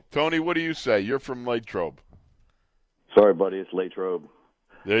Latrobe. Tony, what do you say? You're from Latrobe. Sorry, buddy. It's Latrobe.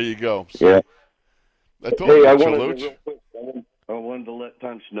 There you go. So, yeah. I told you, I wanted to let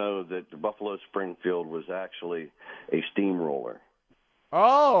Tunch know that the Buffalo Springfield was actually a steamroller.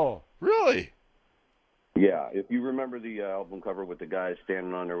 Oh, really? Yeah. If you remember the album cover with the guys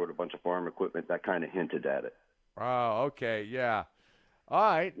standing on there with a bunch of farm equipment, that kind of hinted at it. Oh, okay. Yeah. All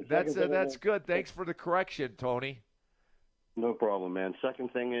right. That's good. Thanks for the correction, Tony. No problem, man.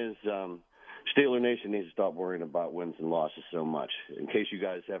 Second thing is Steeler Nation needs to stop worrying about wins and losses so much. In case you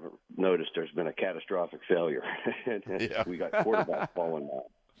guys haven't noticed, there's been a catastrophic failure. We got quarterbacks falling down.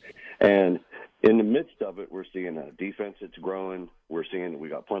 And in the midst of it, we're seeing a defense that's growing. We're seeing we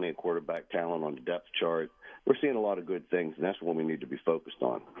got plenty of quarterback talent on the depth chart. We're seeing a lot of good things, and that's what we need to be focused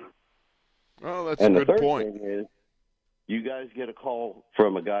on. Well, that's and a good the third point. thing is you guys get a call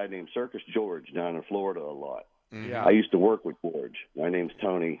from a guy named Circus George down in Florida a lot. Yeah. I used to work with George. My name's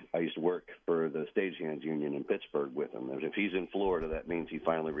Tony. I used to work for the Stagehands Union in Pittsburgh with him. If he's in Florida, that means he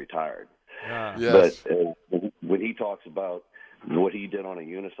finally retired. Yes. But when he talks about what he did on a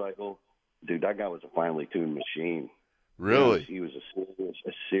unicycle, dude, that guy was a finely tuned machine. Really? He was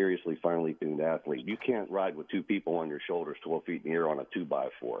a seriously finely tuned athlete. You can't ride with 2 people on your shoulders 12 feet in the air on a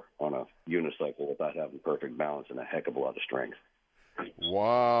 2x4 on a unicycle without having perfect balance and a heck of a lot of strength.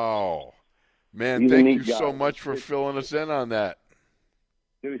 Wow. Man, He's a thank neat you guy. so much for filling us in on that.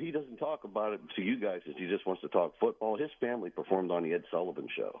 Dude, he doesn't talk about it to you guys as he just wants to talk football. His family performed on the Ed Sullivan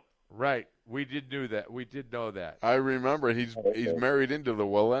Show. Right. We did know that. We did know that. I remember he's married into the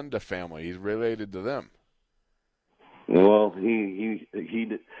Wallenda family. He's related to them. Well, he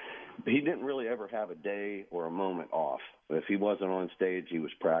didn't really ever have a day or a moment off. If he wasn't on stage, he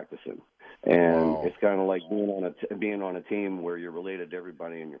was practicing. And It's kind of like being on a team where you're related to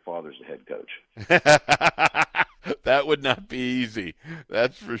everybody and your father's the head coach. That would not be easy.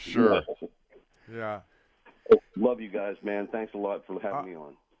 That's for sure. Yeah. Love you guys, man. Thanks a lot for having me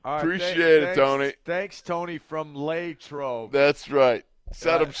on. All right, Appreciate it, Tony. Thanks, Tony from Latrobe. That's right.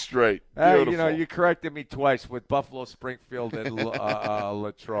 Set him straight. Beautiful. You corrected me twice with Buffalo, Springfield, and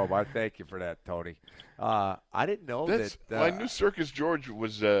Latrobe. I thank you for that, Tony. I didn't know that. I knew Circus George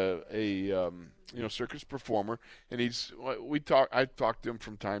was a circus performer, and I talked to him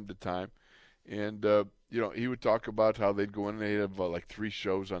from time to time, and he would talk about how they'd go in and they'd have like 3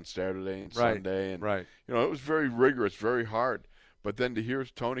 shows on Saturday and Sunday, and it was very rigorous, very hard. But then to hear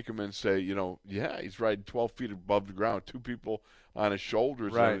Tony come in and say, he's riding 12 feet above the ground, 2 people on his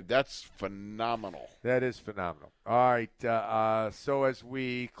shoulders. Right. That's phenomenal. That is phenomenal. All right. So as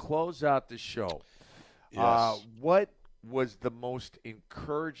we close out the show, what was the most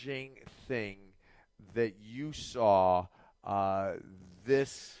encouraging thing that you saw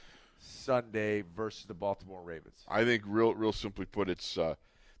this Sunday versus the Baltimore Ravens? I think real simply put, it's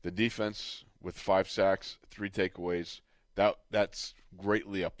the defense with 5 sacks, 3 takeaways. That's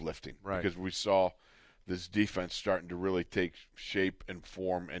greatly uplifting because we saw this defense starting to really take shape and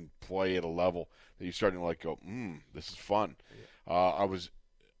form and play at a level that you're starting to go, this is fun. I was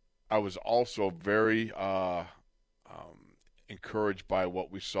also very encouraged by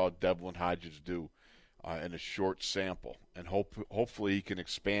what we saw Devlin Hodges do in a short sample, and hopefully he can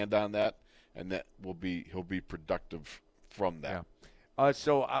expand on that, and he'll be productive from that. Yeah.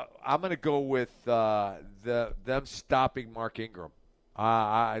 So I'm going to go with them stopping Mark Ingram.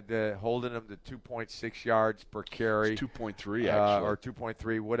 Holding him to 2.6 yards per carry. It's 2.3 actually, or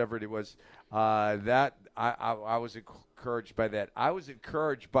 2.3, whatever it was. That I was encouraged by that. I was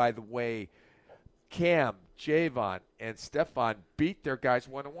encouraged by the way Cam, Javon, and Stephon beat their guys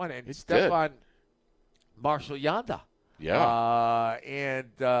 1-on-1, and Stephon Marshall Yanda. Yeah,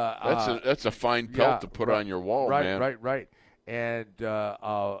 that's a fine pelt to put on your wall, man. Right. And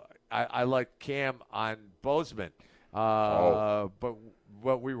I like Cam on Bozeman.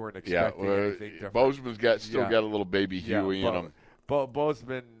 But we weren't expecting anything different. Bozeman's still got a little baby Huey in him.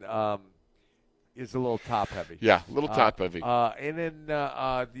 Bozeman is a little top heavy. Yeah, a little top heavy. And then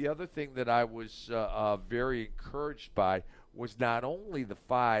the other thing that I was very encouraged by was not only the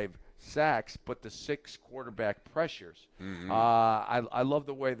 5 sacks, but the 6 quarterback pressures. Mm-hmm. I love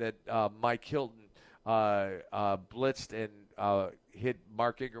the way that Mike Hilton blitzed and hit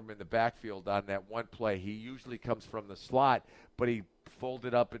Mark Ingram in the backfield on that one play. He usually comes from the slot, but he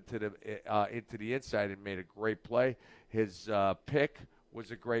folded up into the inside and made a great play. His pick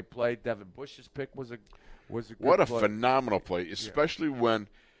was a great play. Devin Bush's pick was a good play. play. Phenomenal play, especially when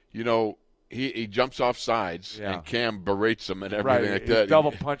he jumps off sides and Cam berates him and everything like that. He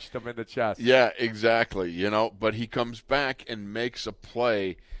double punched him in the chest. Yeah, exactly. But he comes back and makes a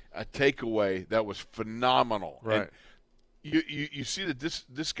play, a takeaway that was phenomenal. Right. And you see that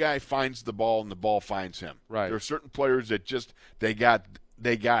this guy finds the ball and the ball finds him. Right. There are certain players that just they got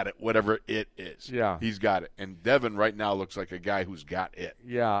it, whatever it is. Yeah. He's got it. And Devin right now looks like a guy who's got it.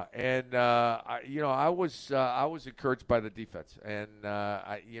 Yeah, and I was encouraged by the defense, and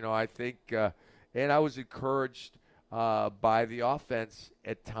I think and I was encouraged by the offense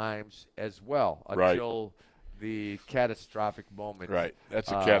at times as well until the catastrophic moment. Right.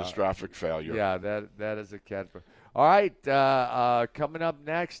 That's a catastrophic failure. Yeah, that is a catastrophic. All right, coming up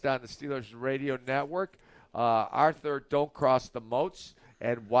next on the Steelers Radio Network, Arthur Don't Cross the Moats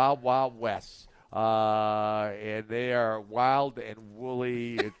and Wild Wild West. And they are wild and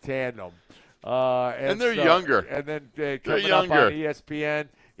woolly in tandem. And they're younger. And then coming up on ESPN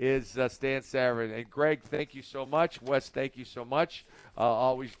is Stan Savran. And Greg, thank you so much. Wes, thank you so much.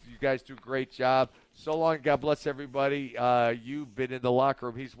 Always, you guys do a great job. So long. God bless everybody. You've been in the locker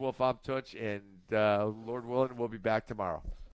room. He's Wolf. I'm Tunch. And Lord willing, we'll be back tomorrow.